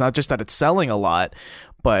up. It's not just that it's selling a lot,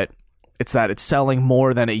 but it's that it's selling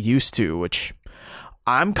more than it used to, which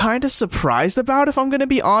I'm kind of surprised about, if I'm going to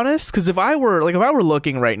be honest, because if I were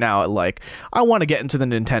looking right now at like, I want to get into the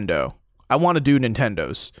Nintendo. I want to do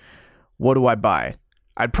Nintendos. What do I buy?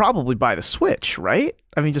 I'd probably buy the Switch, right?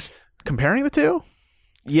 I mean, just comparing the two.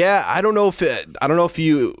 Yeah, I don't know if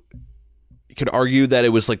you could argue that it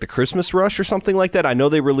was like the Christmas rush or something like that. I know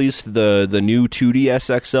they released the new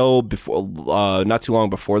 2DS XL before, not too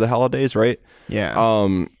long before the holidays, right? Yeah.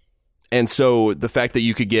 And so the fact that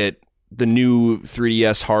you could get the new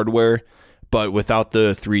 3DS hardware, but without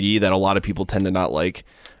the 3D that a lot of people tend to not like,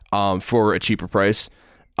 for a cheaper price,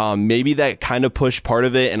 maybe that kind of pushed part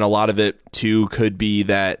of it, and a lot of it too could be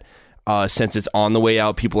that since it's on the way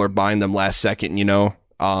out, people are buying them last second,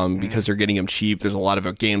 because they're getting them cheap. There's a lot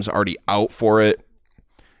of games already out for it.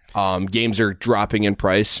 Games are dropping in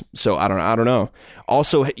price, so I don't know.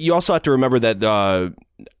 Also, you also have to remember that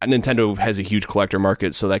Nintendo has a huge collector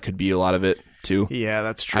market, so that could be a lot of it too. Yeah,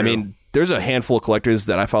 that's true. I mean, there's a handful of collectors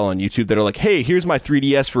that I follow on YouTube that are like, "Hey, here's my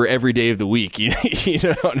 3DS for every day of the week." You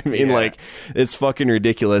know what I mean? Yeah. Like, it's fucking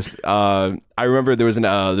ridiculous. I remember there was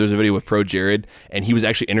a video with Pro Jared, and he was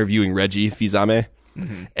actually interviewing Reggie Fils-Aimé.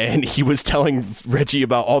 Mm-hmm. And he was telling Reggie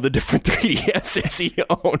about all the different 3DSs he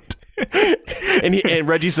owned. and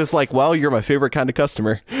Reggie's just like, well, you're my favorite kind of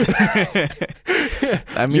customer. I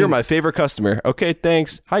mean, you're my favorite customer. Okay,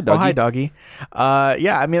 thanks. Hi, doggy. Oh, hi, doggy.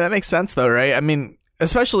 Yeah, I mean, that makes sense, though, right? I mean,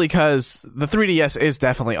 especially because the 3DS is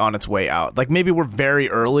definitely on its way out. Like, maybe we're very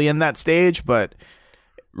early in that stage, but...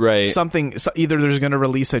 Right. Either there's going to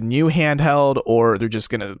release a new handheld, or they're just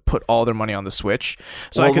going to put all their money on the Switch.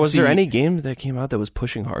 So was there any game that came out that was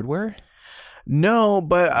pushing hardware? No,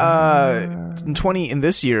 but in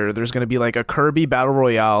this year, there's going to be like a Kirby Battle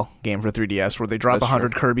Royale game for 3DS where they drop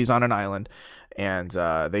 100 Kirbys on an island, and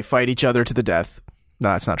they fight each other to the death.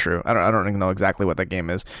 No, that's not true. I don't even know exactly what that game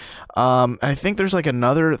is. And I think there's like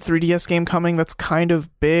another 3DS game coming that's kind of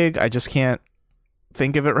big. I just can't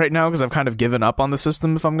think of it right now because I've kind of given up on the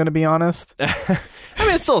system, if I'm going to be honest. I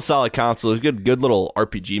mean, it's still a solid console. It's a good little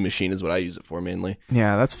RPG machine is what I use it for mainly.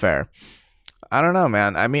 Yeah, that's fair. I don't know,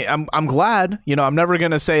 man. I mean, I'm glad. I'm never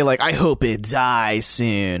going to say like I hope it dies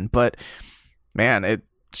soon, but man,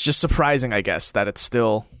 it's just surprising, I guess, that it's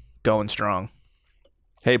still going strong.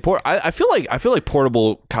 Hey, I feel like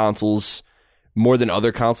portable consoles more than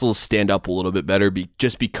other consoles stand up a little bit better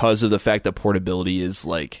just because of the fact that portability is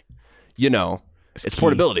like, it's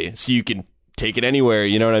portability, so you can take it anywhere.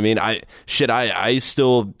 You know what I mean? I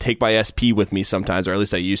still take my SP with me sometimes, or at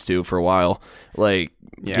least I used to for a while. Like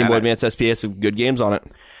Game Boy Advance SP has some good games on it.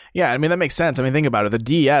 Yeah, I mean that makes sense. I mean, think about it. The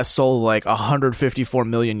DS sold like 154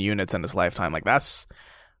 million units in its lifetime. Like that's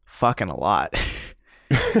fucking a lot.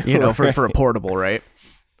 Right. for a portable, right?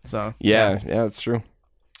 So yeah, that's true.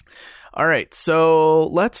 All right, so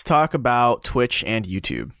let's talk about Twitch and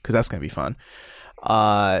YouTube because that's gonna be fun.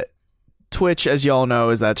 Twitch, as y'all know,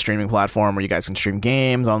 is that streaming platform where you guys can stream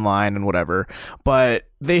games online and whatever, but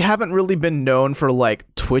they haven't really been known for like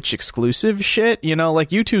Twitch exclusive shit. Like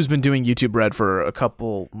YouTube's been doing YouTube Red for a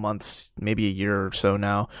couple months, maybe a year or so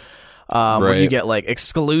now, where you get like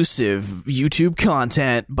exclusive YouTube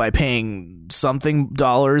content by paying something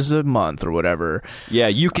dollars a month or whatever. Yeah,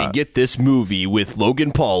 you can get this movie with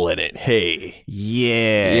Logan Paul in it. Hey.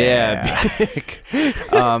 Yeah.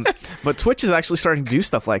 But Twitch is actually starting to do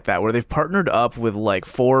stuff like that where they've partnered up with like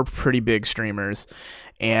 4 pretty big streamers,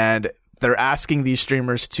 and they're asking these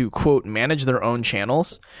streamers to, quote, manage their own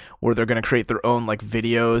channels where they're going to create their own like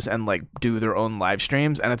videos and like do their own live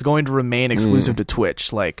streams, and it's going to remain exclusive to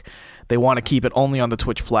Twitch. Like they want to keep it only on the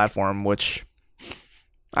Twitch platform, which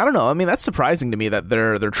I don't know. I mean, that's surprising to me that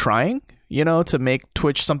they're trying, to make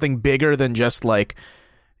Twitch something bigger than just like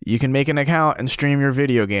you can make an account and stream your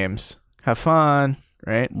video games. Have fun,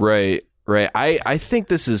 right? Right. I think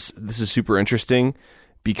this is super interesting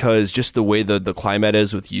because just the way the climate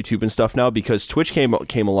is with YouTube and stuff now, because Twitch came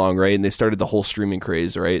along, right? And they started the whole streaming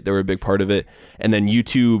craze, right? They were a big part of it. And then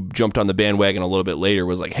YouTube jumped on the bandwagon a little bit later,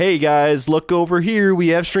 was like, hey guys, look over here. We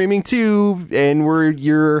have streaming too. And we're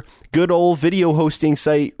your good old video hosting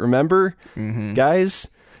site. Remember, guys?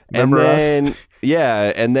 Remember and then, us?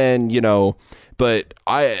 Yeah. And then, but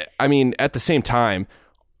I mean, at the same time,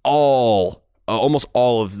 almost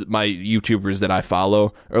all of my YouTubers that I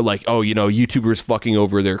follow are like, oh, YouTubers fucking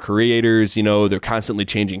over their creators. They're constantly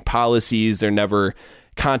changing policies. They're never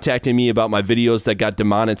contacting me about my videos that got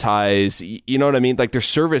demonetized. You know what I mean? Like their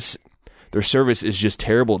service is just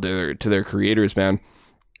terrible to their creators, man.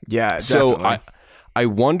 Yeah. So Definitely. I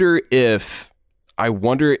wonder if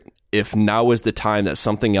now is the time that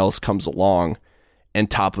something else comes along and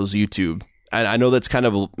topples YouTube. And I know that's kind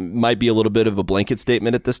of might be a little bit of a blanket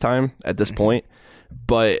statement at this point,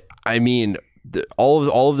 but I mean,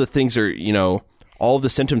 all of the things are, all of the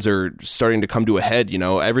symptoms are starting to come to a head.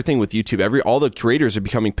 Everything with YouTube, all the creators are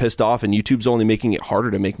becoming pissed off, and YouTube's only making it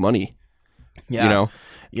harder to make money. Yeah.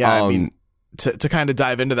 I mean, to kind of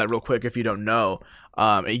dive into that real quick, if you don't know,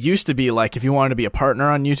 it used to be like if you wanted to be a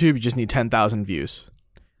partner on YouTube, you just need 10,000 views.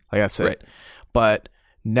 Like that's it. Right. But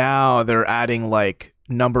now they're adding like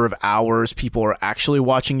number of hours people are actually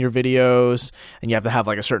watching your videos, and you have to have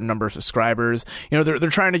like a certain number of subscribers. They're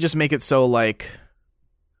trying to just make it so like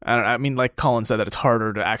I mean, like Colin said, that it's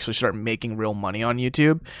harder to actually start making real money on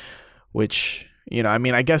YouTube, which I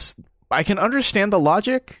mean, I guess I can understand the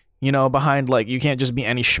logic behind like you can't just be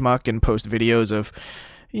any schmuck and post videos of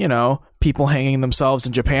people hanging themselves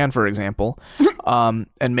in Japan, for example,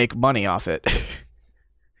 and make money off it.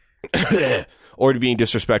 Or to being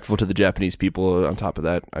disrespectful to the Japanese people on top of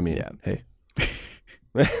that. I mean, hey.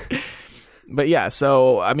 But yeah,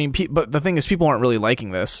 so, I mean, but the thing is, people aren't really liking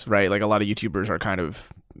this, right? Like, a lot of YouTubers are kind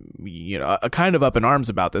of up in arms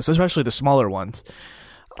about this, especially the smaller ones.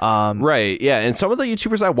 Right, yeah, and some of the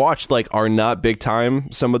YouTubers I watched, like, are not big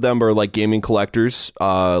time. Some of them are, like, gaming collectors,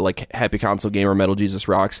 like Happy Console Gamer, Metal Jesus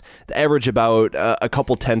Rocks. They average about a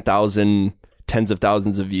couple tens of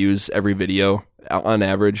thousands of views every video on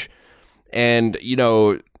average. And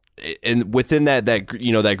and within that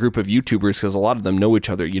group of YouTubers, because a lot of them know each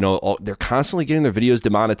other, they're constantly getting their videos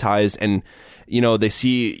demonetized, and they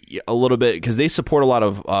see a little bit because they support a lot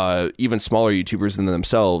of even smaller YouTubers than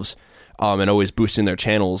themselves, and always boosting their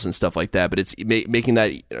channels and stuff like that. But it's making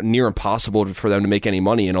that near impossible for them to make any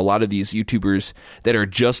money. And a lot of these YouTubers that are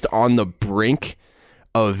just on the brink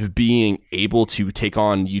of being able to take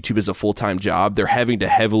on YouTube as a full-time job, they're having to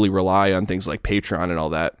heavily rely on things like Patreon and all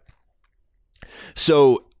that.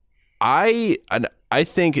 So I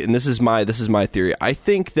think, and this is my theory, I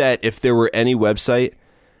think that if there were any website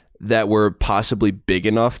that were possibly big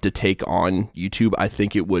enough to take on YouTube, I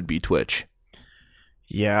think it would be Twitch.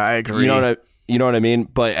 Yeah, I agree. You know what I mean?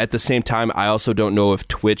 But at the same time, I also don't know if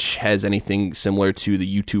Twitch has anything similar to the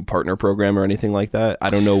YouTube partner program or anything like that. I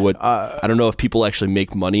don't know I don't know if people actually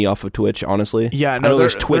make money off of Twitch, honestly. Yeah, no, I know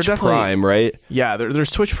there's Twitch Prime, right? Yeah, there's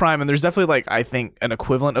Twitch Prime, and there's definitely like I think an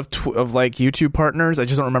equivalent of like YouTube partners. I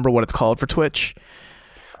just don't remember what it's called for Twitch.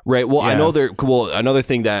 Right. Well, yeah. I know another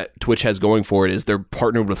thing that Twitch has going for it is they're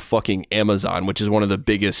partnered with fucking Amazon, which is one of the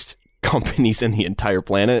biggest companies in the entire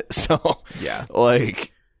planet. So yeah,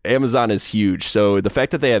 like Amazon is huge. So the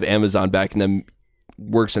fact that they have Amazon backing them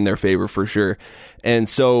works in their favor for sure. And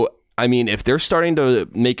so, I mean, if they're starting to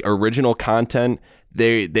make original content,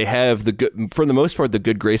 they have the good, for the most part, the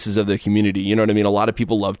good graces of the community. You know what I mean? A lot of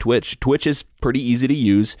people love Twitch. Twitch is pretty easy to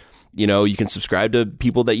use. You can subscribe to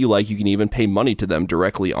people that you like. You can even pay money to them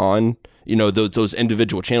directly on, those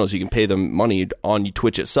individual channels. You can pay them money on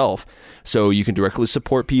Twitch itself. So you can directly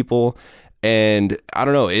support people. And I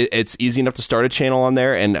don't know, it's easy enough to start a channel on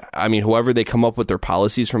there. And I mean, whoever they come up with their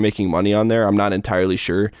policies for making money on there, I'm not entirely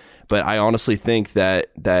sure. But I honestly think that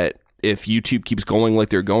if YouTube keeps going like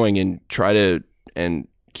they're going and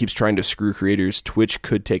keeps trying to screw creators, Twitch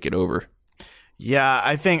could take it over.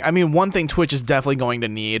 Yeah, one thing Twitch is definitely going to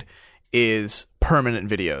need is permanent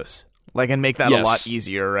videos, like, and make that a lot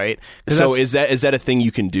easier, right? So is that a thing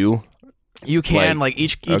you can do? You can, like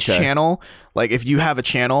each channel, like if you have a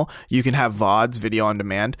channel, you can have VODs, video on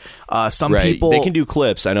demand. Some people, they can do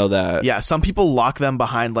clips. I know that. Yeah, some people lock them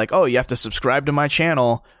behind like, oh, you have to subscribe to my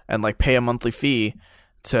channel and like pay a monthly fee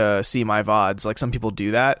to see my VODs. Like some people do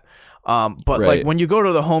that. But like when you go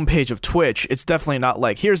to the homepage of Twitch, it's definitely not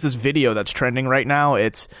like, here's this video that's trending right now.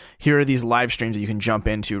 It's, here are these live streams that you can jump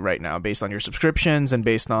into right now based on your subscriptions and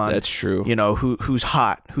based on, that's true, who's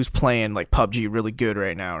hot, who's playing like PUBG really good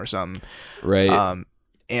right now or something. Right.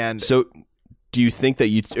 And so do you think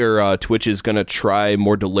that Twitch is going to try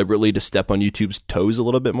more deliberately to step on YouTube's toes a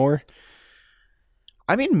little bit more?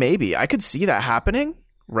 I mean, maybe I could see that happening,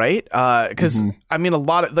 right? Because I mean, a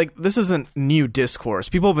lot of like this isn't new discourse.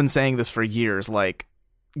 People have been saying this for years. Like,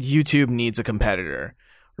 YouTube needs a competitor,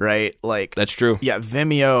 right? Like, that's true. Yeah,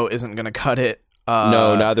 Vimeo isn't going to cut it.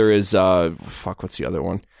 No, neither is what's the other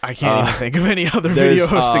one? I can't even think of any other video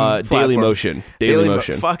hosting platform. Daily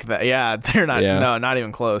Motion. Fuck that. Yeah, they're not. Yeah. No, not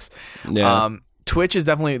even close. Yeah. Twitch is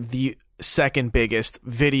definitely the second biggest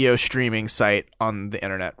video streaming site on the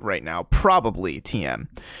internet right now, probably TM.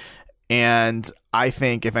 And I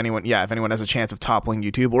think if anyone has a chance of toppling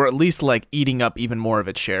YouTube or at least like eating up even more of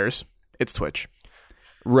its shares, it's Twitch.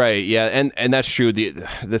 Right. Yeah. And that's true.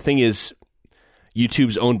 The thing is,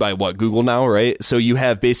 YouTube's owned by Google now, right? So you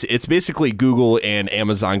have it's basically Google and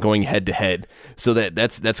Amazon going head to head. So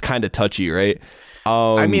that's kind of touchy, right?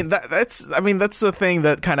 I mean that's the thing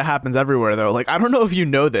that kind of happens everywhere though. Like, I don't know if you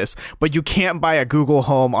know this, but you can't buy a Google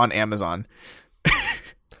Home on Amazon.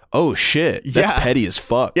 Oh shit. That's petty as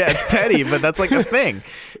fuck. Yeah, it's petty, but that's like a thing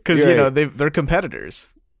because you know they're competitors.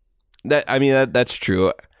 That's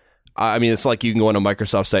true. I mean, it's like you can go on a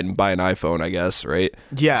Microsoft site and buy an iPhone, I guess, right?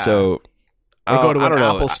 Yeah. So or go to an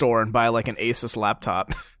Apple store and buy like an Asus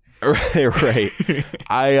laptop. Right.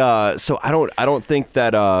 I don't think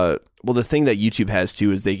that well, the thing that YouTube has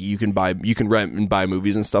too is you can rent and buy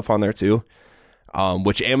movies and stuff on there too,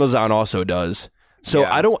 which Amazon also does. So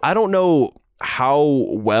yeah. I don't know how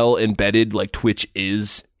well embedded like Twitch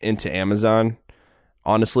is into Amazon.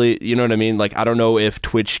 Honestly, you know what I mean? Like, I don't know if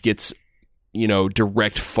Twitch gets,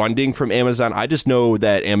 direct funding from Amazon. I just know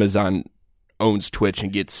that Amazon owns Twitch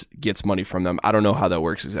and gets money from them. I don't know how that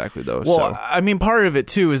works exactly though. Well, I mean, part of it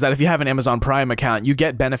too is that if you have an Amazon Prime account, you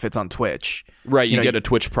get benefits on Twitch. Right, you get a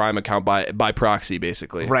Twitch Prime account by proxy,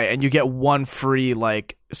 basically. Right, and you get one free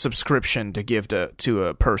like subscription to give to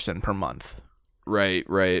a person per month. Right,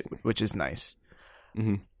 which is nice.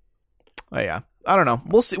 Mm-hmm. Oh yeah, I don't know.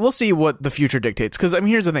 We'll see what the future dictates. Because I mean,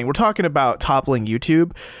 here's the thing: we're talking about toppling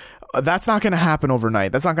YouTube. That's not going to happen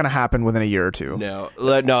overnight. That's not going to happen within a year or two. No,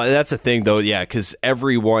 that's the thing, though. Yeah, because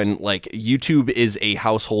everyone, like, YouTube is a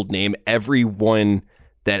household name. Everyone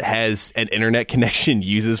that has an internet connection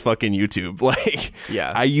uses fucking YouTube. Like,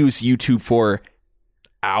 yeah, I use YouTube for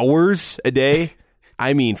hours a day.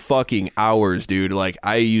 I mean, fucking hours, dude. Like,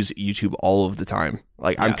 I use YouTube all of the time.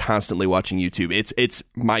 Like, yeah. I'm constantly watching YouTube. It's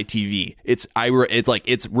my TV. It's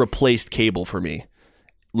replaced cable for me.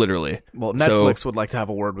 Literally. Well, Netflix would like to have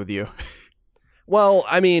a word with you. Well,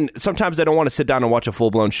 I mean, sometimes I don't want to sit down and watch a full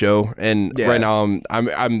blown show, and right now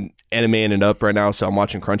I'm animating it up right now, so I'm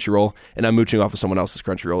watching Crunchyroll, and I'm mooching off of someone else's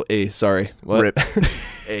Crunchyroll. Sorry, what? Rip.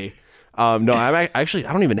 No, I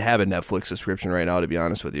don't even have a Netflix subscription right now, to be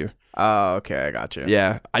honest with you. Oh, okay, I got you.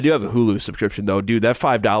 Yeah, I do have a Hulu subscription though, dude. That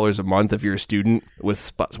 $5 a month if you're a student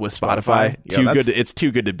with Spotify, it's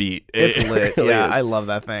too good to beat. It's lit. Really is. I love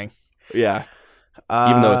that thing. Yeah.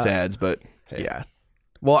 Even though it's ads, but hey. Yeah.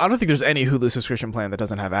 Well, I don't think there's any Hulu subscription plan that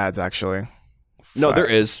doesn't have ads, actually. No, there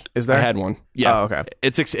is. Is there? I had one. Yeah. Oh, okay.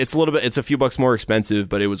 It's a little bit. It's a few bucks more expensive,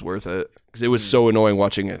 but it was worth it because it was so annoying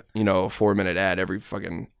watching a 4-minute ad every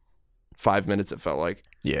fucking 5 minutes. It felt like.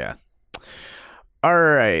 Yeah. All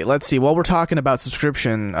right, let's see. While we're talking about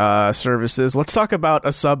subscription services, let's talk about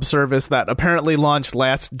a sub-service that apparently launched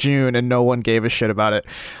last June and no one gave a shit about it.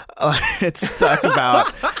 Let's talk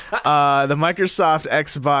about the Microsoft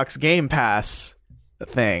Xbox Game Pass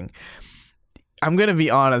thing. I'm going to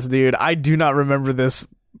be honest, dude. I do not remember this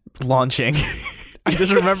launching. I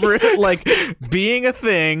just remember it like being a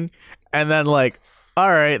thing and then like, all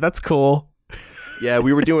right, that's cool. Yeah,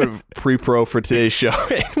 we were doing pre-pro for today's show,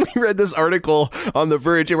 and we read this article on The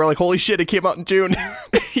Verge, and we're like, holy shit, it came out in June.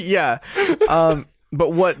 Yeah.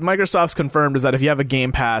 But what Microsoft's confirmed is that if you have a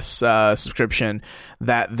Game Pass subscription,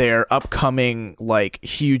 that their upcoming, like,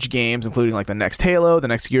 huge games, including, like, the next Halo, the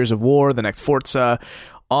next Gears of War, the next Forza,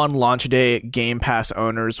 on launch day, Game Pass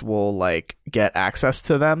owners will, like, get access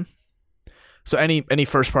to them. So any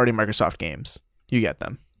first-party Microsoft games, you get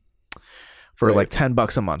them for, like,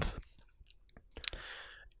 $10 a month.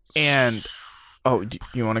 And do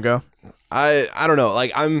you want to go? I don't know.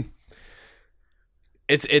 Like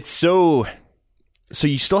it's so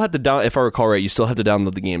you still have to if I recall right, you still have to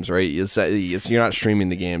download the games, right? You're not streaming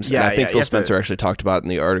the games. Yeah, and I think Phil Spencer actually talked about it in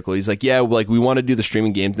the article. He's like, yeah, like we want to do the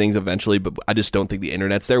streaming game things eventually, but I just don't think the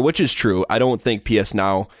internet's there, which is true. I don't think PS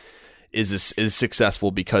Now is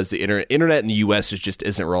successful because the internet in the US just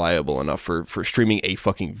isn't reliable enough for streaming a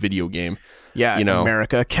fucking video game. Yeah,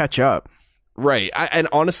 America, catch up. Right. And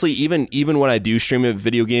honestly, even when I do stream a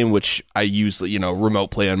video game, which I use,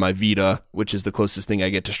 remote play on my Vita, which is the closest thing I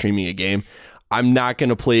get to streaming a game, I'm not going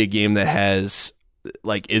to play a game that has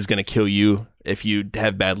is going to kill you if you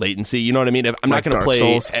have bad latency. You know what I mean? I'm not going to play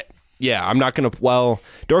Souls. Yeah, I'm not gonna. Well,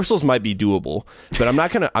 Dark Souls might be doable, but I'm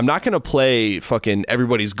not gonna play fucking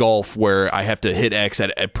Everybody's Golf where I have to hit X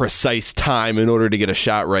at a precise time in order to get a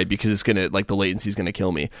shot right because it's gonna the latency's gonna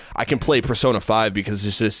kill me. I can play Persona 5 because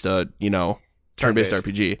it's just turn-based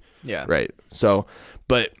RPG. Yeah, right. So,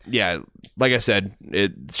 but yeah, like I said,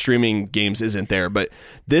 streaming games isn't there, but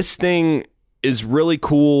this thing is really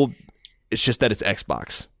cool. It's just that it's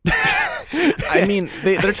Xbox. I mean,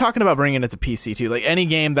 they're talking about bringing it to PC too. Like any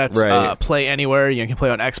game that's play anywhere, you can play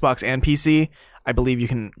on Xbox and PC. I believe you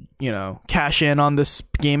can, cash in on this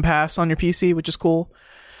Game Pass on your PC, which is cool.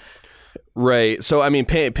 Right. So, I mean,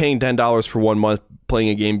 paying $10 for 1 month, playing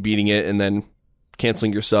a game, beating it, and then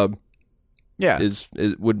canceling your sub, is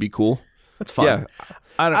would be cool. That's fun. Yeah.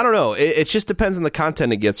 I don't know. It just depends on the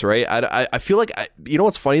content it gets. Right. I feel like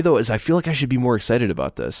what's funny though is I feel like I should be more excited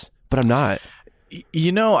about this, but I'm not.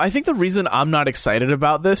 I think the reason I'm not excited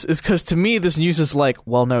about this is because to me, this news is like,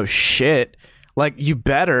 well, no shit. Like, you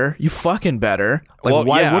fucking better. Like,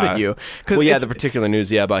 why wouldn't you? The particular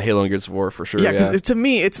news, about Halo and Gears of War for sure. Yeah, because to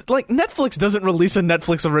me, it's like Netflix doesn't release a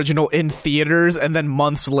Netflix original in theaters and then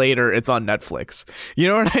months later it's on Netflix. You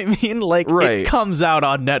know what I mean? Like, It comes out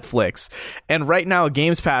on Netflix. And right now,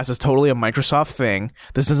 Games Pass is totally a Microsoft thing.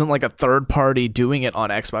 This isn't like a third party doing it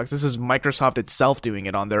on Xbox. This is Microsoft itself doing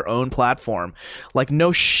it on their own platform. Like,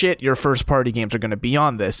 no shit, your first party games are going to be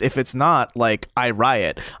on this. If it's not, like, I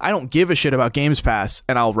riot. I don't give a shit about Games Pass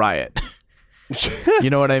and I'll riot. You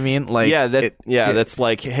know what I mean? Like, that's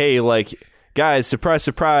like, hey, like, guys, surprise,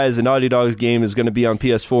 surprise, a Naughty Dog's game is going to be on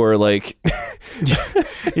PS4. Like,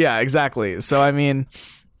 yeah, exactly. So, I mean,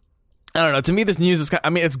 I don't know. To me, this news is,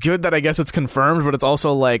 it's good that I guess it's confirmed, but it's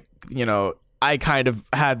also like, I kind of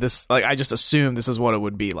had this, like, I just assumed this is what it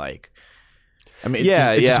would be like. I mean,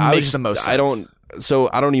 it just makes the most sense.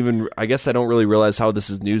 I guess I don't really realize how this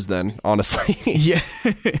is news then, honestly. Yeah.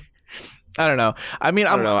 I don't know. I mean,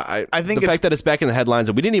 I don't know. I think the fact that it's back in the headlines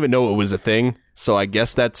and we didn't even know it was a thing. So I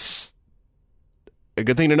guess that's a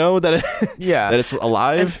good thing to know that that it's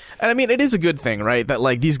alive. And I mean, it is a good thing, right? That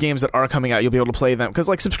like these games that are coming out, you'll be able to play them because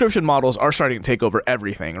like subscription models are starting to take over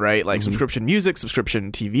everything, right? Like subscription music,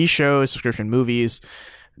 subscription TV shows, subscription movies.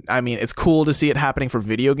 I mean, it's cool to see it happening for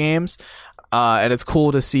video games. And it's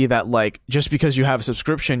cool to see that like just because you have a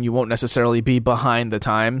subscription, you won't necessarily be behind the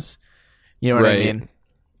times. You know what I mean?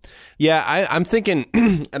 Yeah, I'm thinking,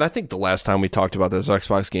 and I think the last time we talked about this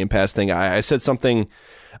Xbox Game Pass thing, I said something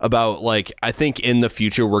about, like, I think in the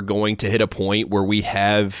future we're going to hit a point where we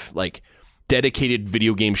have, like, dedicated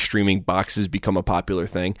video game streaming boxes become a popular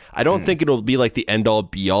thing. I don't think it'll be, like, the end-all,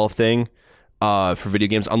 be-all thing for video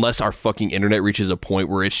games unless our fucking internet reaches a point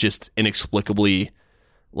where it's just inexplicably,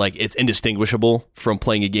 like, it's indistinguishable from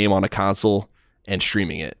playing a game on a console and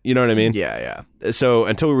streaming it. You know what I mean? Yeah. So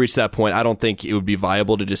until we reach that point, I don't think it would be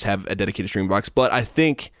viable to just have a dedicated streaming box. But I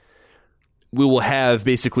think we will have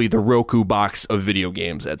basically the Roku box of video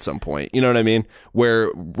games at some point. You know what I mean?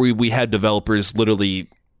 Where we had developers literally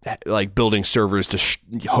like building servers to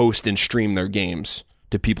host and stream their games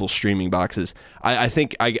to people's streaming boxes. I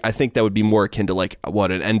think that would be more akin to like an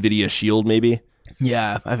NVIDIA Shield maybe.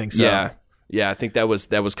 Yeah, I think so. Yeah. I think that was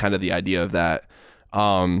kind of the idea of that.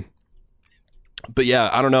 But yeah,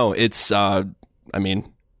 I don't know. It's,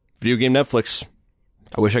 video game Netflix.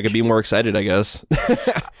 I wish I could be more excited, I guess.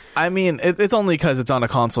 I mean, it's only because it's on a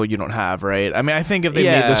console you don't have, right? I mean, I think if they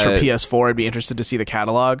made this for PS4, I'd be interested to see the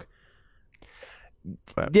catalog.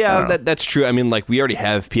 But, that's true. I mean, like, we already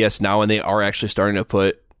have PS Now, and they are actually starting to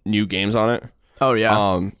put new games on it. Oh,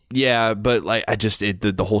 yeah. But, like,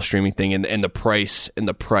 the whole streaming thing and the price,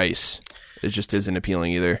 it just isn't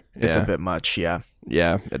appealing either. It's a bit much, yeah.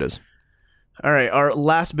 Yeah, it is. All right, our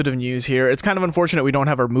last bit of news here. It's kind of unfortunate we don't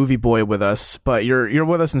have our movie boy with us, but you're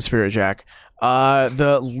with us in spirit, Jack.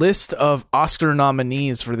 The list of Oscar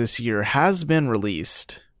nominees for this year has been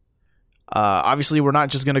released. Obviously, we're not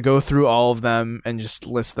just going to go through all of them and just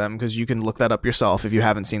list them because you can look that up yourself if you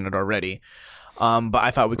haven't seen it already. But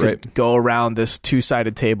I thought we could go around this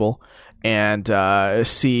two-sided table and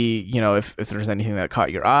see, if there's anything that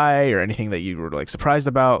caught your eye or anything that you were like surprised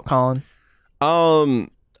about, Colin.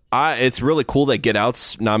 It's really cool that Get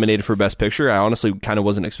Out's nominated for Best Picture. I honestly kind of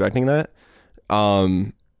wasn't expecting that.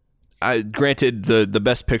 Granted, the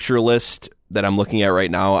Best Picture list that I'm looking at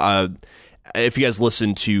right now, if you guys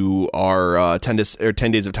listen to our 10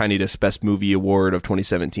 Days of Tiny Disc Best Movie Award of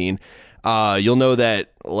 2017, you'll know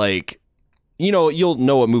that, like, you'll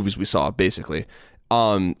know what movies we saw, basically.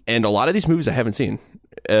 And a lot of these movies I haven't seen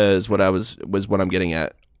is what what I'm getting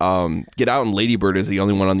at. Get Out and Lady Bird is the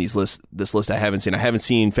only one on this list I haven't seen. I haven't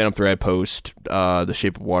seen Phantom Thread, Post, The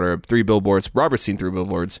Shape of Water, Three Billboards. Robert's seen Three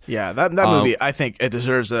Billboards. Yeah, that movie, I think it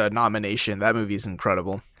deserves a nomination. That movie is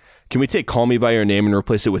incredible. Can we take Call Me By Your Name and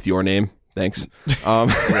replace it with Your Name? Thanks.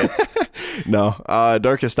 No.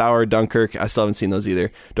 Darkest Hour, Dunkirk. I still haven't seen those either.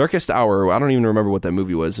 Darkest Hour. I don't even remember what that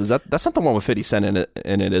movie was. That's not the one with 50 Cent in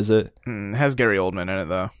it, is it? It has Gary Oldman in it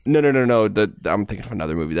though. No. I'm thinking of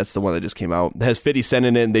another movie. That's the one that just came out. It has 50 Cent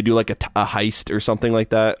in it, and they do like a heist or something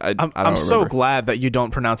like that. I'm so glad that you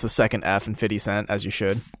don't pronounce the second F in 50 Cent as you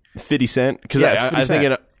should. 50 Cent? Because yeah, I was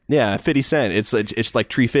thinking. Yeah, 50 Cent. It's like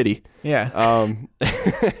Tree Fitty. Yeah.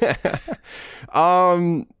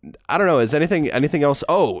 I don't know. Is anything else?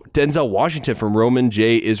 Oh, Denzel Washington from Roman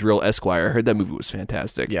J. Israel Esquire. I heard that movie was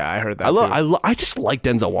fantastic. Yeah, I heard that. I just like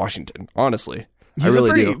Denzel Washington. Honestly, he's I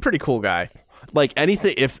really a pretty cool guy. Like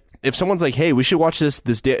anything, if someone's like, "Hey, we should watch this,"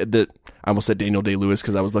 I almost said Daniel Day-Lewis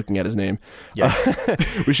because I was looking at his name. Yes,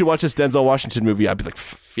 we should watch this Denzel Washington movie. I'd be like,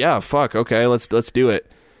 "Yeah, fuck, okay, let's do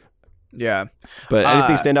it." Yeah, but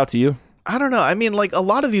anything stand out to you? I don't know. I mean, like a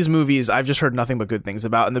lot of these movies, I've just heard nothing but good things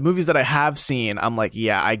about, and the movies that I have seen, I'm like,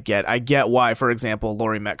 yeah, I get why. For example,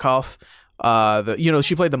 Laurie Metcalf,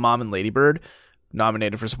 she played the mom in Lady Bird,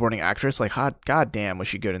 nominated for supporting actress. Like, god damn, was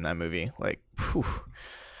she good in that movie? Like, whew.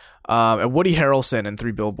 And Woody Harrelson in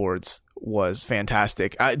Three Billboards was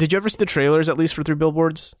fantastic. Did you ever see the trailers at least for Three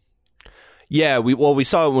Billboards? Yeah, we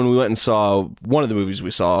saw it when we went and saw one of the movies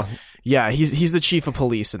we saw. Yeah, he's the chief of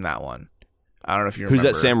police in that one. I don't know if you remember.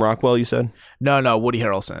 Who's that? Sam Rockwell, you said? No, Woody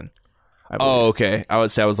Harrelson. Oh, okay. I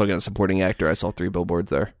would say I was looking at supporting actor. I saw Three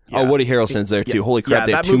Billboards there. Yeah. Oh, Woody Harrelson's there too. Holy crap! Yeah,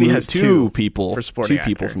 they that have movie has two people for supporting two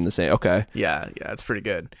people actor. from the same. Okay. Yeah, it's pretty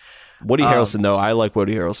good. Woody Harrelson, though, I like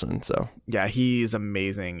Woody Harrelson. So yeah, he's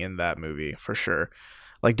amazing in that movie for sure.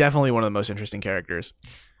 Like, definitely one of the most interesting characters.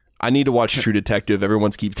 I need to watch True Detective.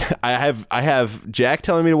 Everyone's I have Jack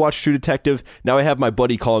telling me to watch True Detective. Now I have my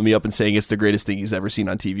buddy calling me up and saying it's the greatest thing he's ever seen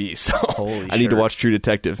on TV. So I need to watch True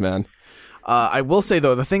Detective, man. I will say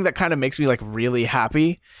though, the thing that kind of makes me like really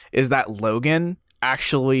happy is that Logan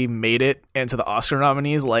actually made it into the Oscar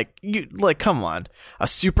nominees. Like, come on, a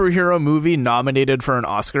superhero movie nominated for an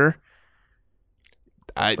Oscar.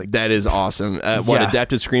 That is awesome.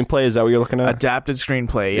 Adapted screenplay? Is that what you're looking at? Adapted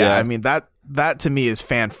screenplay. Yeah. I mean, that to me is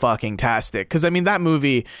fan-fucking-tastic. Because, I mean, that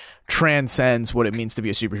movie transcends what it means to be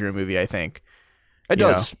a superhero movie, I think. It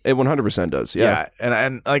does. It 100% does. Yeah.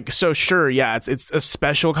 And like, so sure, yeah, it's a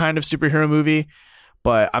special kind of superhero movie,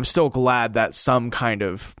 but I'm still glad that some kind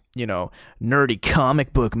of, nerdy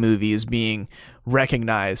comic book movie is being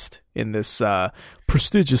recognized in this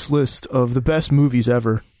prestigious list of the best movies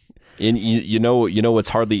ever. And you know what's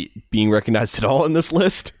hardly being recognized at all in this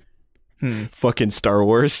list? Fucking Star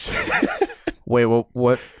Wars. Wait,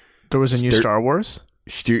 what? There was a new Star Wars?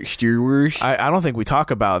 Star Wars? I don't think we talk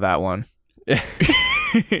about that one.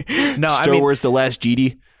 No, Star Wars: The Last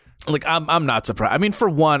Jedi. Like, I'm not surprised. I mean, for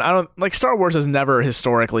one, I don't like Star Wars has never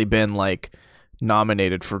historically been like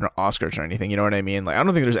nominated for Oscars or anything. You know what I mean? Like, I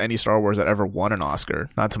don't think there's any Star Wars that ever won an Oscar,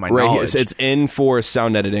 not to my knowledge. It's in for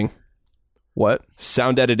sound editing. What?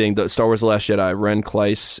 Sound editing, the Star Wars The Last Jedi, Ren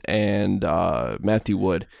Kleiss and Matthew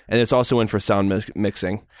Wood. And it's also in for sound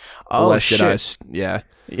mixing. Oh, Last shit. Jedi, yeah.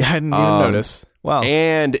 Yeah, I didn't even notice. Wow.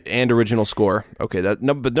 And original score. Okay, but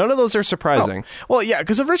none of those are surprising. Oh. Well, yeah,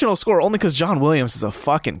 because original score, only because John Williams is a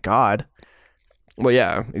fucking god. Well,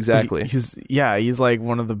 yeah, exactly. He's like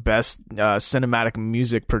one of the best cinematic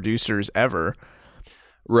music producers ever.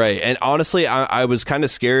 Right. And honestly, I was kind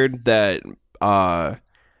of scared that...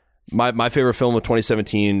 My favorite film of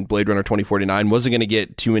 2017, Blade Runner 2049, wasn't going to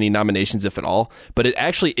get too many nominations, if at all. But it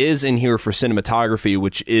actually is in here for cinematography,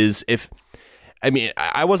 which is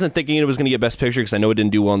I wasn't thinking it was going to get Best Picture because I know it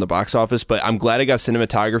didn't do well in the box office, but I'm glad it got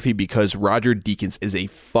cinematography because Roger Deakins is a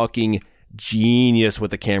fucking genius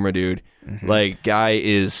with the camera, dude. Mm-hmm. Like, guy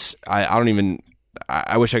is, I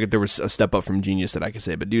wish there was a step up from genius that I could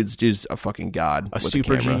say, but dude's a fucking god. A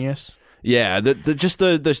super genius. Yeah,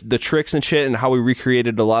 the tricks and shit, and how we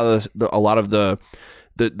recreated a lot of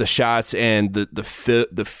the shots and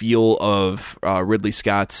the feel of Ridley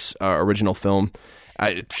Scott's original film.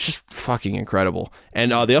 It's just fucking incredible.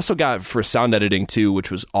 And they also got for sound editing too,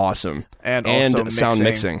 which was awesome, and also sound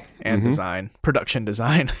mixing and design, production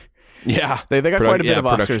design. Yeah, they got quite a bit of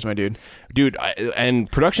Oscars, my dude.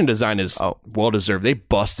 And production design is well deserved. They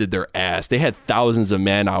busted their ass. They had thousands of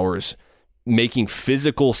man hours making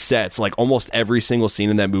physical sets. Like, almost every single scene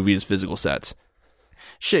in that movie is physical sets.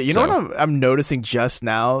 Shit, you know what I'm noticing just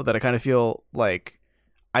now that I kind of feel like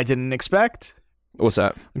I didn't expect? What's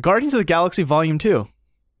that? Guardians of the Galaxy Volume 2.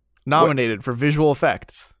 Nominated for visual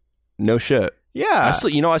effects. No shit. Yeah.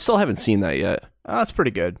 I still haven't seen that yet. Oh, it's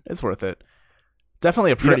pretty good. It's worth it.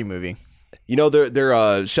 Definitely a pretty movie.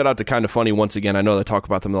 They're shout out to Kind of Funny once again. I know they talk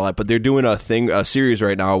about them a lot, but they're doing a series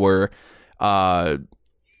right now where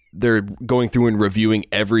they're going through and reviewing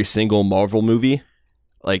every single Marvel movie,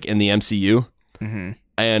 like in the MCU. Mm-hmm.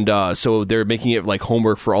 And so they're making it like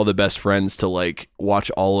homework for all the best friends to like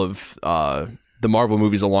watch all of the Marvel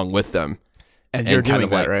movies along with them. And you're doing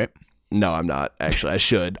that, right? No, I'm not. Actually, I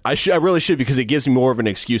should. I really should, because it gives me more of an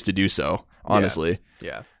excuse to do so, honestly.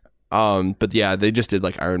 Yeah. But yeah, they just did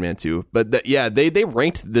like Iron Man 2. But they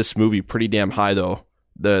ranked this movie pretty damn high though.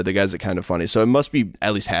 The guys are Kind of Funny. So it must be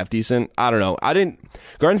at least half decent. I don't know.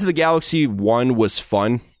 Guardians of the Galaxy 1 was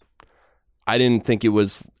fun. I didn't think it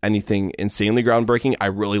was anything insanely groundbreaking. I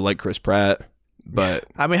really like Chris Pratt, but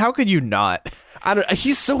I mean, how could you not?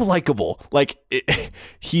 He's so likable. Like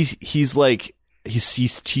he's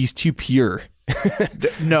too pure.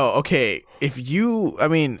 No, okay. If you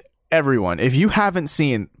haven't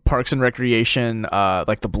seen Parks and Recreation,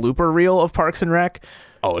 like the blooper reel of Parks and Rec,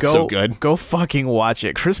 it's so good. Go fucking watch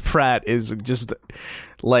it. Chris Pratt is just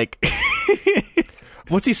like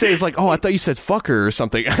what's he say? He's like, I thought you said fucker or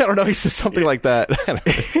something. I don't know. He says something like that.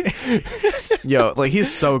 Yo, like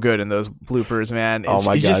he's so good in those bloopers, man. Oh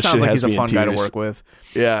my gosh, he just sounds like he's a fun guy to work with.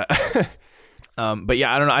 Yeah. But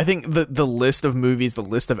yeah, I don't know. I think the list of movies, the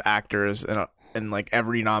list of actors, and like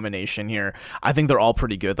every nomination here, I think they're all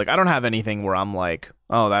pretty good. Like I don't have anything where I'm like,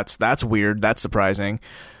 oh, that's weird, that's surprising.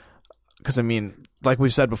 Because I mean, like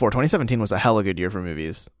we've said before, 2017 was a hella good year for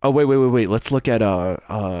movies. Oh wait. Let's look at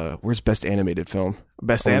where's Best Animated Film?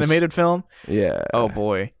 Best Animated Film? Yeah. Oh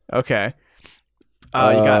boy. Okay. You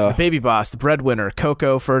got The Baby Boss, The Breadwinner,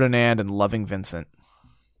 Coco, Ferdinand, and Loving Vincent.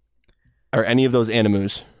 Are any of those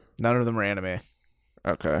animus? None of them are anime.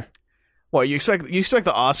 Okay. What, you expect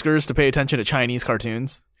the Oscars to pay attention to Chinese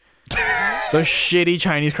cartoons? Those shitty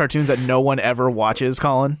Chinese cartoons that no one ever watches,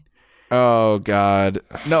 Colin? Oh God.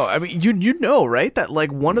 No, I mean you know, right? That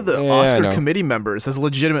like one of the Oscar committee members has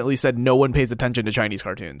legitimately said no one pays attention to Chinese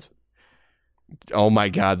cartoons. Oh my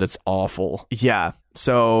God, that's awful. Yeah.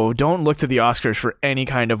 So don't look to the Oscars for any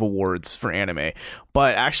kind of awards for anime.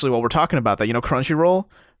 But actually, while we're talking about that, Crunchyroll,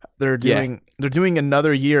 they're doing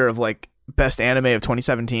another year of like best anime of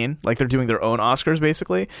 2017. Like they're doing their own Oscars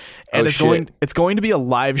basically, and it's going to be a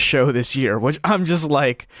live show this year, which I'm just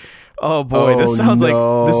like, oh boy, this sounds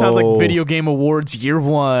like Video Game Awards year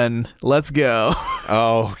one. Let's go.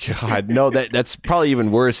 Oh God, no, that's probably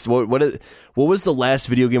even worse. What was the last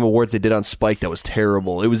Video Game Awards they did on Spike that was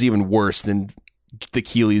terrible? It was even worse than the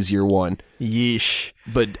Keeley's year one. Yeesh.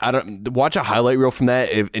 But watch a highlight reel from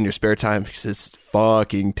that in your spare time, because it's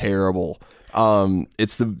fucking terrible.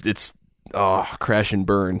 It's Crash and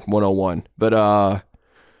Burn 101. But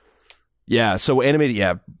yeah, so animated,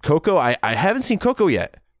 yeah. Coco, I haven't seen Coco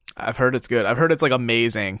yet. I've heard it's good. I've heard it's like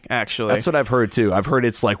amazing, actually. That's what I've heard too. I've heard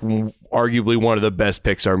it's like arguably one of the best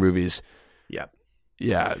Pixar movies. Yep.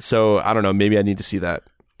 Yeah, so I don't know, maybe I need to see that.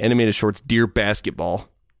 Animated shorts, Dear Basketball.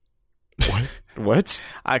 What?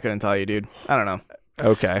 I couldn't tell you, dude. I don't know.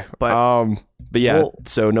 Okay. But yeah,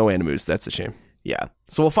 so no animus. That's a shame. Yeah.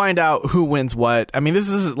 So we'll find out who wins what. I mean, this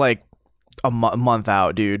is like a month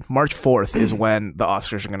out, dude. March 4th is when the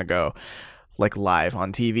Oscars are going to go like live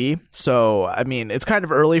on TV. So, I mean, it's kind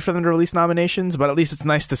of early for them to release nominations, but at least it's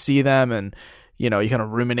nice to see them and, you kind of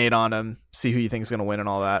ruminate on them, see who you think is going to win and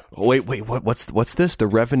all that. Wait, what's this? The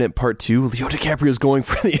Revenant Part 2? Leo DiCaprio's going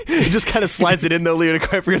for the... He just kind of slides it in though. Leo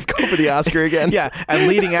DiCaprio's going for the Oscar again. Yeah, and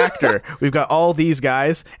leading actor. We've got all these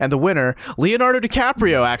guys, and the winner, Leonardo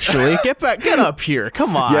DiCaprio, actually. Get up here.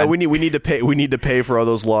 Come on. Yeah, we need to pay for all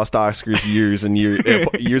those lost Oscars years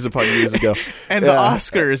upon years ago. And the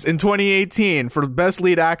Oscars in 2018 for Best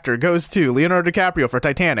Lead Actor goes to Leonardo DiCaprio for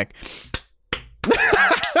Titanic.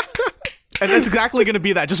 And that's exactly going to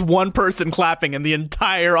be that. Just one person clapping in the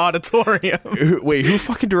entire auditorium. Wait, who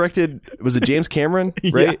fucking directed? Was it James Cameron?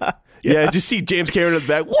 Right? Yeah. Just see James Cameron in the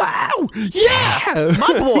back. Wow! Yeah!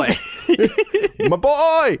 My boy! My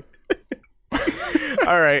boy!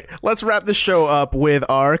 All right. Let's wrap the show up with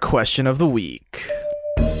our question of the week.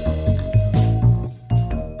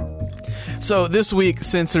 So this week,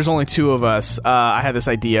 since there's only two of us, I had this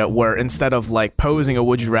idea where instead of like posing a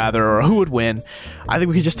would you rather or who would win, I think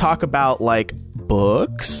we could just talk about like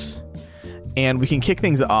books, and we can kick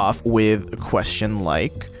things off with a question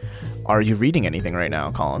like, are you reading anything right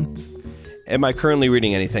now, Colin? Am I currently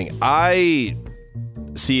reading anything? Okay,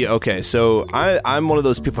 so I'm one of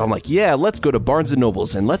those people, I'm like, yeah, let's go to Barnes &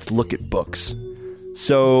 Nobles and let's look at books.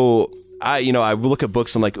 So I look at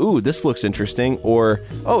books, I'm like, ooh, this looks interesting, or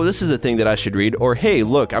oh, this is a thing that I should read, or hey,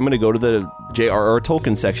 look, I'm going to go to the J.R.R.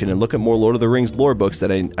 Tolkien section and look at more Lord of the Rings lore books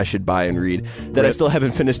that I should buy and read, that I still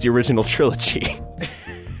haven't finished the original trilogy.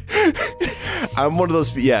 I'm one of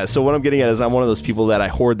those, so what I'm getting at is I'm one of those people that I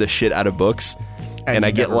hoard the shit out of books, and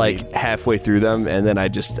I get like halfway through them, and then I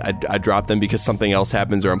drop them because something else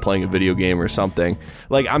happens, or I'm playing a video game or something.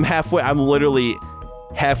 Like, I'm literally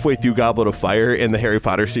halfway through Goblet of Fire in the Harry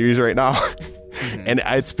Potter series right now. And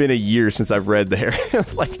it's been a year since I've read the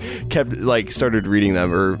Harry, started reading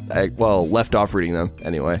them, or left off reading them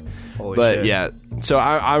anyway. Holy shit. Yeah, so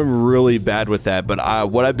I'm really bad with that.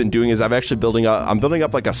 But what I've been doing is I'm building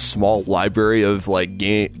up like a small library of like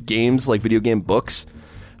games, like video game books.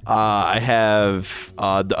 I have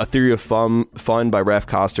the A Theory of Fun by Raph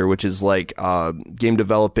Koster, which is like game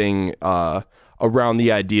developing around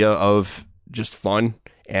the idea of just fun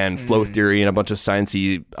and flow theory and a bunch of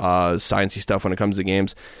sciencey stuff when it comes to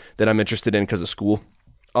games that I'm interested in because of school.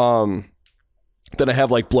 Then I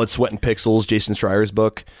have like Blood, Sweat, and Pixels, Jason Schreier's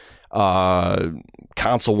book.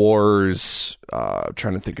 Console Wars.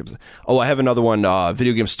 Trying to think of. I have another one.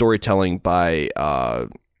 Video game storytelling by Evan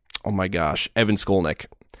Skolnick.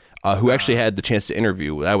 Who actually had the chance to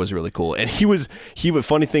interview. That was really cool. And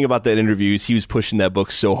funny thing about that interview is he was pushing that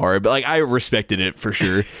book so hard, but like I respected it for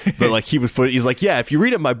sure. But like he's like, yeah, if you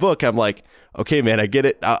read it in my book, I'm like, okay, man, I get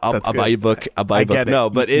it. I'll buy you a book. I'll buy you a book.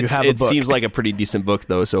 No, but it seems like a pretty decent book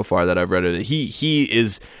though so far that I've read it.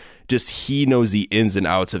 He knows the ins and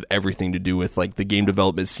outs of everything to do with like the game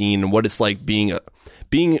development scene and what it's like being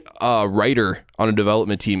a writer on a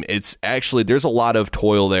development team. It's actually, there's a lot of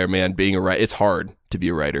toil there, man. Being a writer, it's hard to be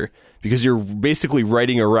a writer because you're basically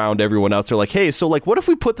writing around everyone else. They're like, hey, so like, what if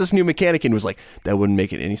we put this new mechanic in? It was like, that wouldn't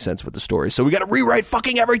make any sense with the story. So we got to rewrite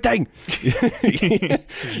fucking everything.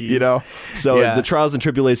 You know? So the trials and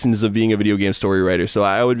tribulations of being a video game story writer. So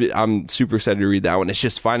I'm super excited to read that one. It's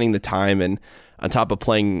just finding the time, and on top of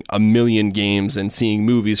playing a million games and seeing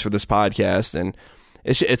movies for this podcast, and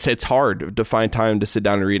it's hard to find time to sit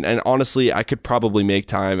down and read. And honestly, I could probably make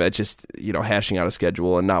time at just, hashing out a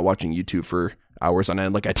schedule and not watching YouTube for hours on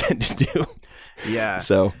end like I tend to do. Yeah.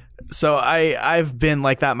 So I've been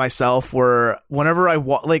like that myself, where whenever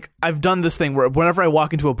I've done this thing where whenever I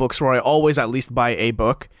walk into a bookstore, I always at least buy a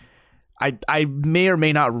book. I may or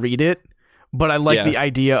may not read it, but I like the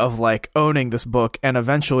idea of like owning this book and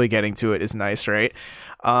eventually getting to it is nice, right?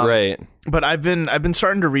 Right. But I've been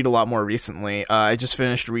starting to read a lot more recently. I just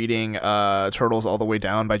finished reading Turtles All the Way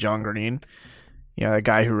Down by John Green. A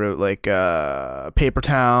guy who wrote like Paper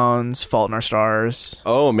Towns, Fault in Our Stars.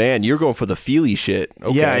 Oh man, you're going for the feely shit.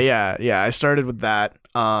 Okay. Yeah. I started with that.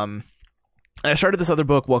 I started this other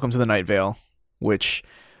book, Welcome to Night Vale, which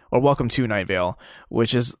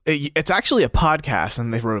is it's actually a podcast,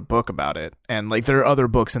 and they wrote a book about it, and like there are other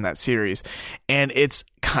books in that series, and it's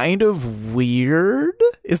kind of weird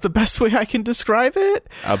is the best way I can describe it.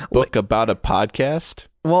 A book about a podcast?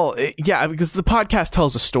 Well, because the podcast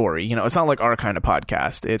tells a story. It's not like our kind of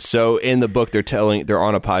podcast. So in the book they're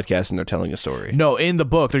on a podcast and they're telling a story. No, in the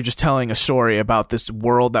book they're just telling a story about this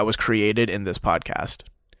world that was created in this podcast.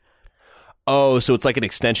 Oh, so it's like an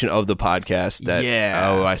extension of the podcast.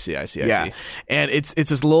 Oh, I see. Yeah. And it's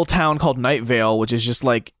this little town called Night Vale, which is just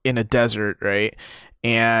like in a desert, right?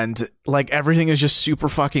 And like everything is just super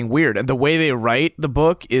fucking weird. And the way they write the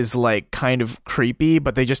book is like kind of creepy,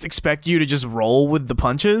 but they just expect you to just roll with the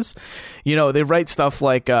punches. They write stuff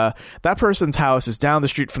like that person's house is down the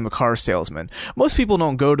street from the car salesman. Most people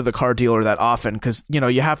don't go to the car dealer that often because,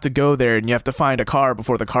 you have to go there and you have to find a car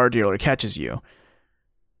before the car dealer catches you.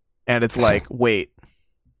 And it's like, wait,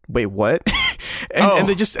 what? and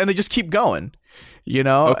they just keep going,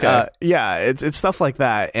 Okay. It's stuff like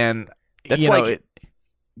that. And that's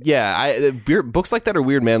books like that are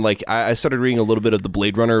weird, man. Like I started reading a little bit of the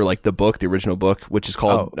Blade Runner, like the book, the original book, which is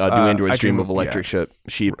called Do Androids Dream of Electric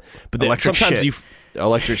Sheep? But then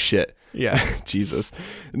electric shit. Yeah. Jesus.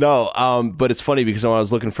 No, but it's funny because when I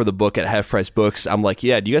was looking for the book at Half Price Books, I'm like,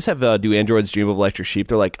 yeah, do you guys have Do Androids Dream of Electric Sheep?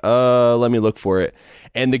 They're like, let me look for it.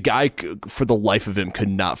 And the guy, for the life of him, could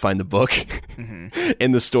not find the book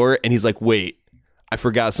in the store. And he's like, wait, I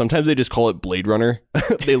forgot. Sometimes they just call it Blade Runner.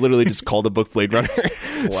 They literally just call the book Blade Runner.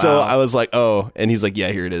 Wow. So I was like, oh. And he's like, yeah,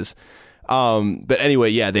 here it is. But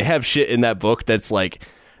anyway, they have shit in that book that's like,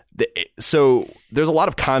 so there's a lot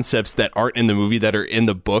of concepts that aren't in the movie that are in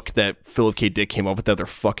the book that Philip K. Dick came up with that they're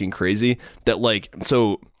fucking crazy. That like,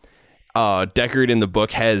 so Deckard in the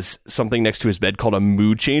book has something next to his bed called a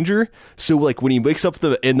mood changer. So like when he wakes up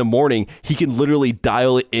in the morning, he can literally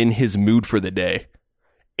dial in his mood for the day.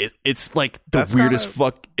 it's like the That's weirdest kinda-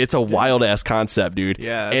 fuck. It's a wild ass concept, dude.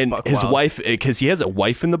 Yeah, it's and buck his wild. wife, because he has a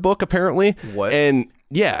wife in the book apparently. What? And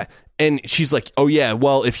yeah. And she's like, oh, yeah,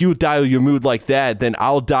 well, if you dial your mood like that, then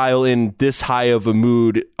I'll dial in this high of a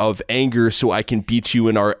mood of anger so I can beat you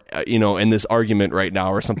in our, in this argument right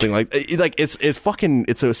now or something like it's fucking,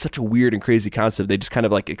 such a weird and crazy concept. They just kind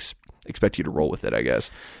of like expect you to roll with it, I guess.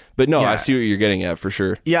 But no, Yeah. I see what you're getting at for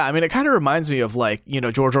sure. Yeah, I mean, it kind of reminds me of like,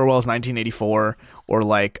 George Orwell's 1984 or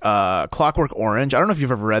like Clockwork Orange. I don't know if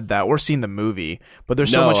you've ever read that or seen the movie, but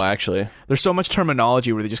there's so much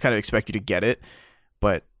terminology where they just kind of expect you to get it,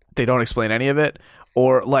 but they don't explain any of it.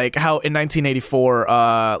 Or like how in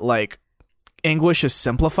 1984, like English is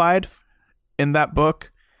simplified in that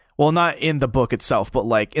book. Well, not in the book itself, but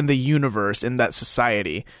like in the universe, in that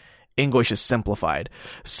society, English is simplified.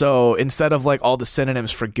 So instead of like all the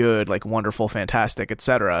synonyms for good, like wonderful, fantastic,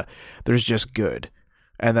 etc., there's just good.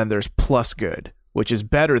 And then there's plus good, which is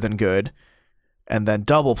better than good. And then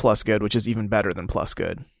double plus good, which is even better than plus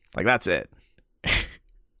good. Like that's it.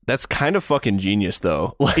 That's kind of fucking genius,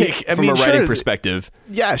 though. Like, I from mean, a writing sure, perspective.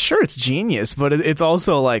 Yeah, sure, it's genius, but it's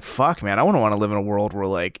also like, fuck, man, I wouldn't want to live in a world where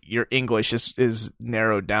like your English is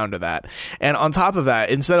narrowed down to that. And on top of that,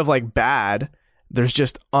 instead of like bad, there's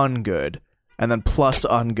just ungood, and then plus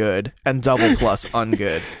ungood, and double plus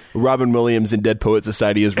ungood. Robin Williams in Dead Poet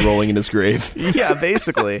Society is rolling in his grave. Yeah,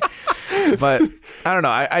 basically. But I don't know.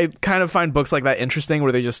 I kind of find books like that interesting,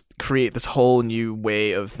 where they just create this whole new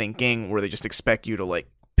way of thinking, where they just expect you to like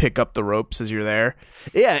pick up the ropes as you're there.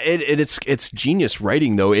 Yeah, it's genius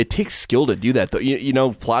writing, though. It takes skill to do that,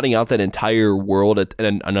 though. Plotting out that entire world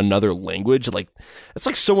in another language, like it's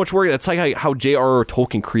like so much work. That's like how J.R.R.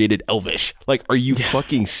 Tolkien created Elvish. Like, are you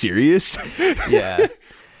fucking serious? Yeah.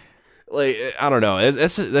 Like, I don't know.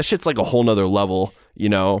 That shit's like a whole nother level,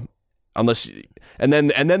 Unless, and then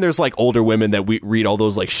there's like older women that we read all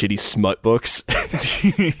those like shitty smut books.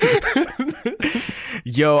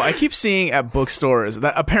 Yo, I keep seeing at bookstores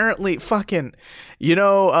that apparently fucking,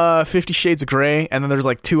 50 Shades of Grey, and then there's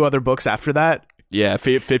like 2 other books after that. Yeah,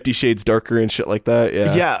 50 Shades Darker and shit like that.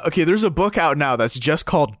 Yeah. Yeah. Okay. There's a book out now that's just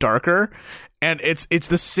called Darker, and it's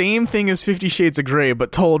the same thing as 50 Shades of Grey,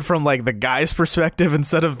 but told from like the guy's perspective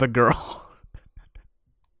instead of the girl.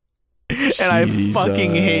 And I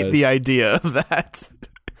fucking hate the idea of that.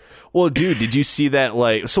 Well, dude, did you see that?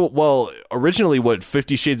 Originally, what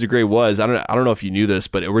 50 Shades of Grey was, I don't know if you knew this,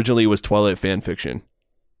 but originally it was Twilight fan fiction.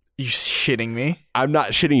 You shitting me? I'm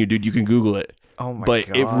not shitting you, dude. You can Google it. Oh my god!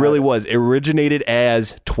 But it really was. It originated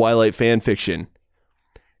as Twilight fan fiction,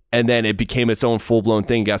 and then it became its own full blown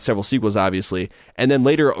thing. Got several sequels, obviously, and then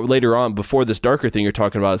later on, before this Darker thing you're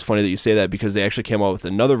talking about, it's funny that you say that because they actually came out with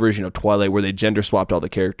another version of Twilight where they gender swapped all the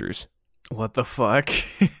characters. What the fuck?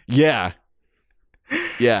 Yeah.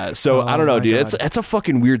 Yeah, so I don't know, dude. It's a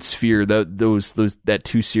fucking weird sphere. That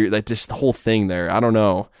 2 series, like just the whole thing there. I don't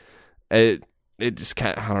know. It just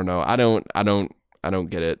can't. I don't know. I don't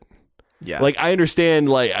get it. Yeah. Like I understand.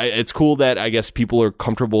 Like it's cool that I guess people are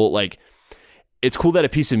comfortable. Like it's cool that a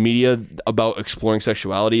piece of media about exploring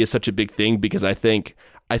sexuality is such a big thing because I think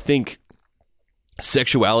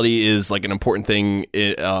sexuality is like an important thing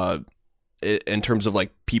in terms of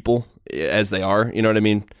like people as they are, you know what I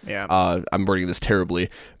mean? Yeah. I'm wording this terribly,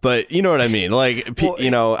 but you know what I mean? Like,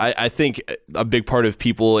 I think a big part of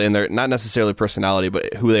people and their, not necessarily personality,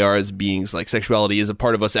 but who they are as beings, like sexuality is a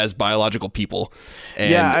part of us as biological people.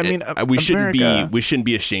 And yeah, I mean, we shouldn't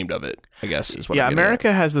be ashamed of it, I guess is what I'm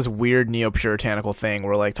America has this weird neo-puritanical thing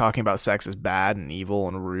where like talking about sex is bad and evil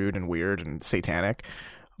and rude and weird and satanic,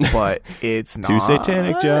 but it's not. Too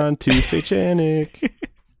satanic, John, too satanic.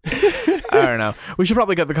 I don't know. We should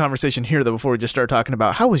probably get the conversation here though before we just start talking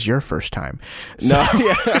about how was your first time. So. No,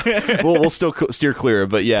 yeah, we'll still steer clear,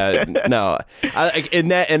 but yeah, no. In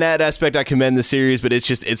that aspect, I commend the series, but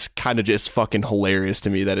it's kind of just fucking hilarious to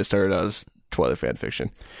me that it started as Twilight fan fiction.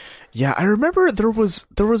 Yeah, I remember there was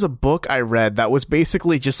a book I read that was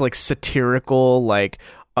basically just like satirical, like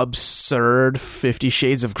absurd 50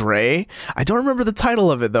 Shades of Grey. I don't remember the title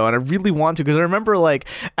of it though, and I really want to because I remember like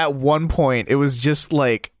at one point it was just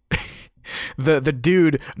like the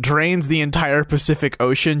dude drains the entire Pacific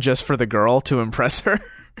Ocean just for the girl to impress her.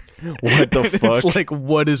 What the fuck? It's like,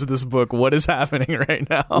 what is this book? What is happening right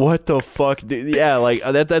now? What the fuck? Yeah, like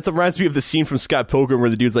that reminds me of the scene from Scott Pilgrim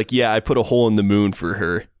where the dude's like, yeah, I put a hole in the moon for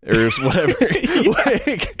her or whatever.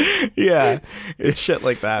 Yeah, it's shit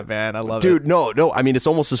like that, man. I love it. Dude, no. I mean, it's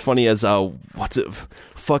almost as funny as what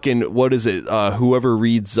is it? Whoever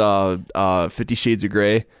reads 50 Shades of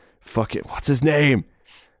Grey, fucking what's his name?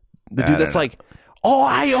 The dude that's like Oh,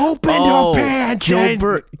 I opened her pants.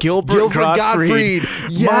 Gilbert Gottfried.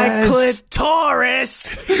 Yes. My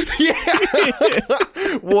clitoris.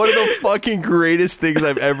 One of the fucking greatest things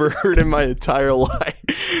I've ever heard in my entire life.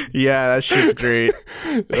 Yeah, that shit's great.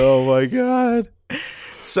 Oh my God.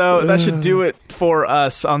 So that should do it for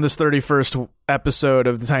us on this 31st episode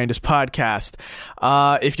of the Tiny Disc Podcast.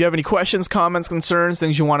 If you have any questions, comments, concerns,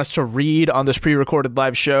 things you want us to read on this pre-recorded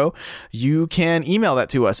live show, you can email that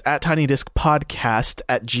to us at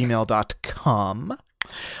tinydiscpodcast@gmail.com.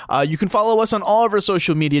 You can follow us on all of our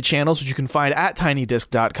social media channels, which you can find at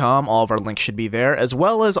tinydisc.com. All of our links should be there, as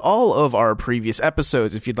well as all of our previous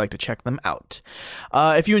episodes if you'd like to check them out.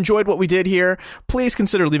 If you enjoyed what we did here, please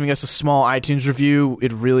consider leaving us a small iTunes review.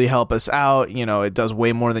 It'd really help us out. You know, it does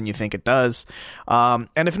way more than you think it does. And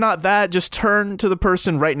if not that, just turn to the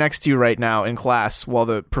person right next to you right now in class while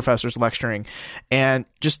the professor's lecturing and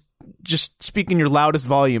just speak in your loudest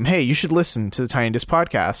volume. Hey, you should listen to the Tiny Disc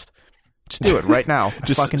Podcast. Just do it right now.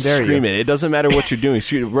 Just fucking dare scream you. it. It doesn't matter what you're doing.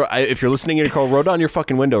 If you're listening in your car, roll down your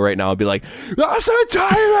fucking window right now and be like, "That's a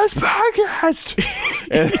Tiny Disc Podcast."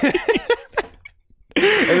 And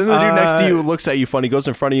then the dude next to you looks at you funny, goes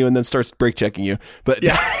in front of you, and then starts brake checking you. But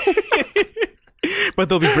yeah. But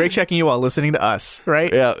they'll be brake checking you while listening to us,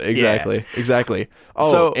 right? Yeah, exactly. Yeah. Exactly. Oh,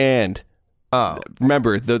 so, and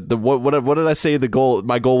remember what did I say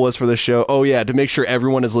my goal was for this show? Oh yeah, to make sure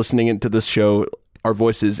everyone is listening into this show, our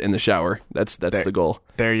voices in the shower. That's the goal.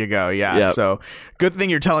 There you go. Yeah. Yep. So good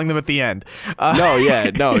thing you're telling them at the end.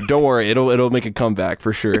 No, don't worry. It'll make a comeback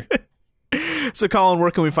for sure. So Colin,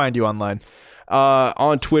 where can we find you online?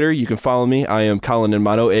 On Twitter, you can follow me. I am Colin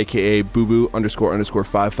Inmato, aka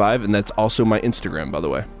booboo__55, and that's also my Instagram, by the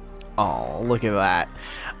way. Oh, look at that.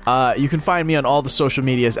 You can find me on all the social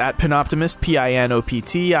medias at Pinoptimist,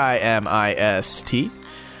 PINOPTIMIST.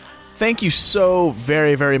 Thank you so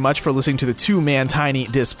very, very much for listening to the Two-Man Tiny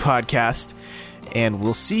Disc Podcast, and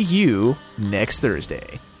we'll see you next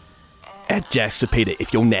Thursday. At Jack Cepeda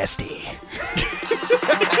if you're nasty.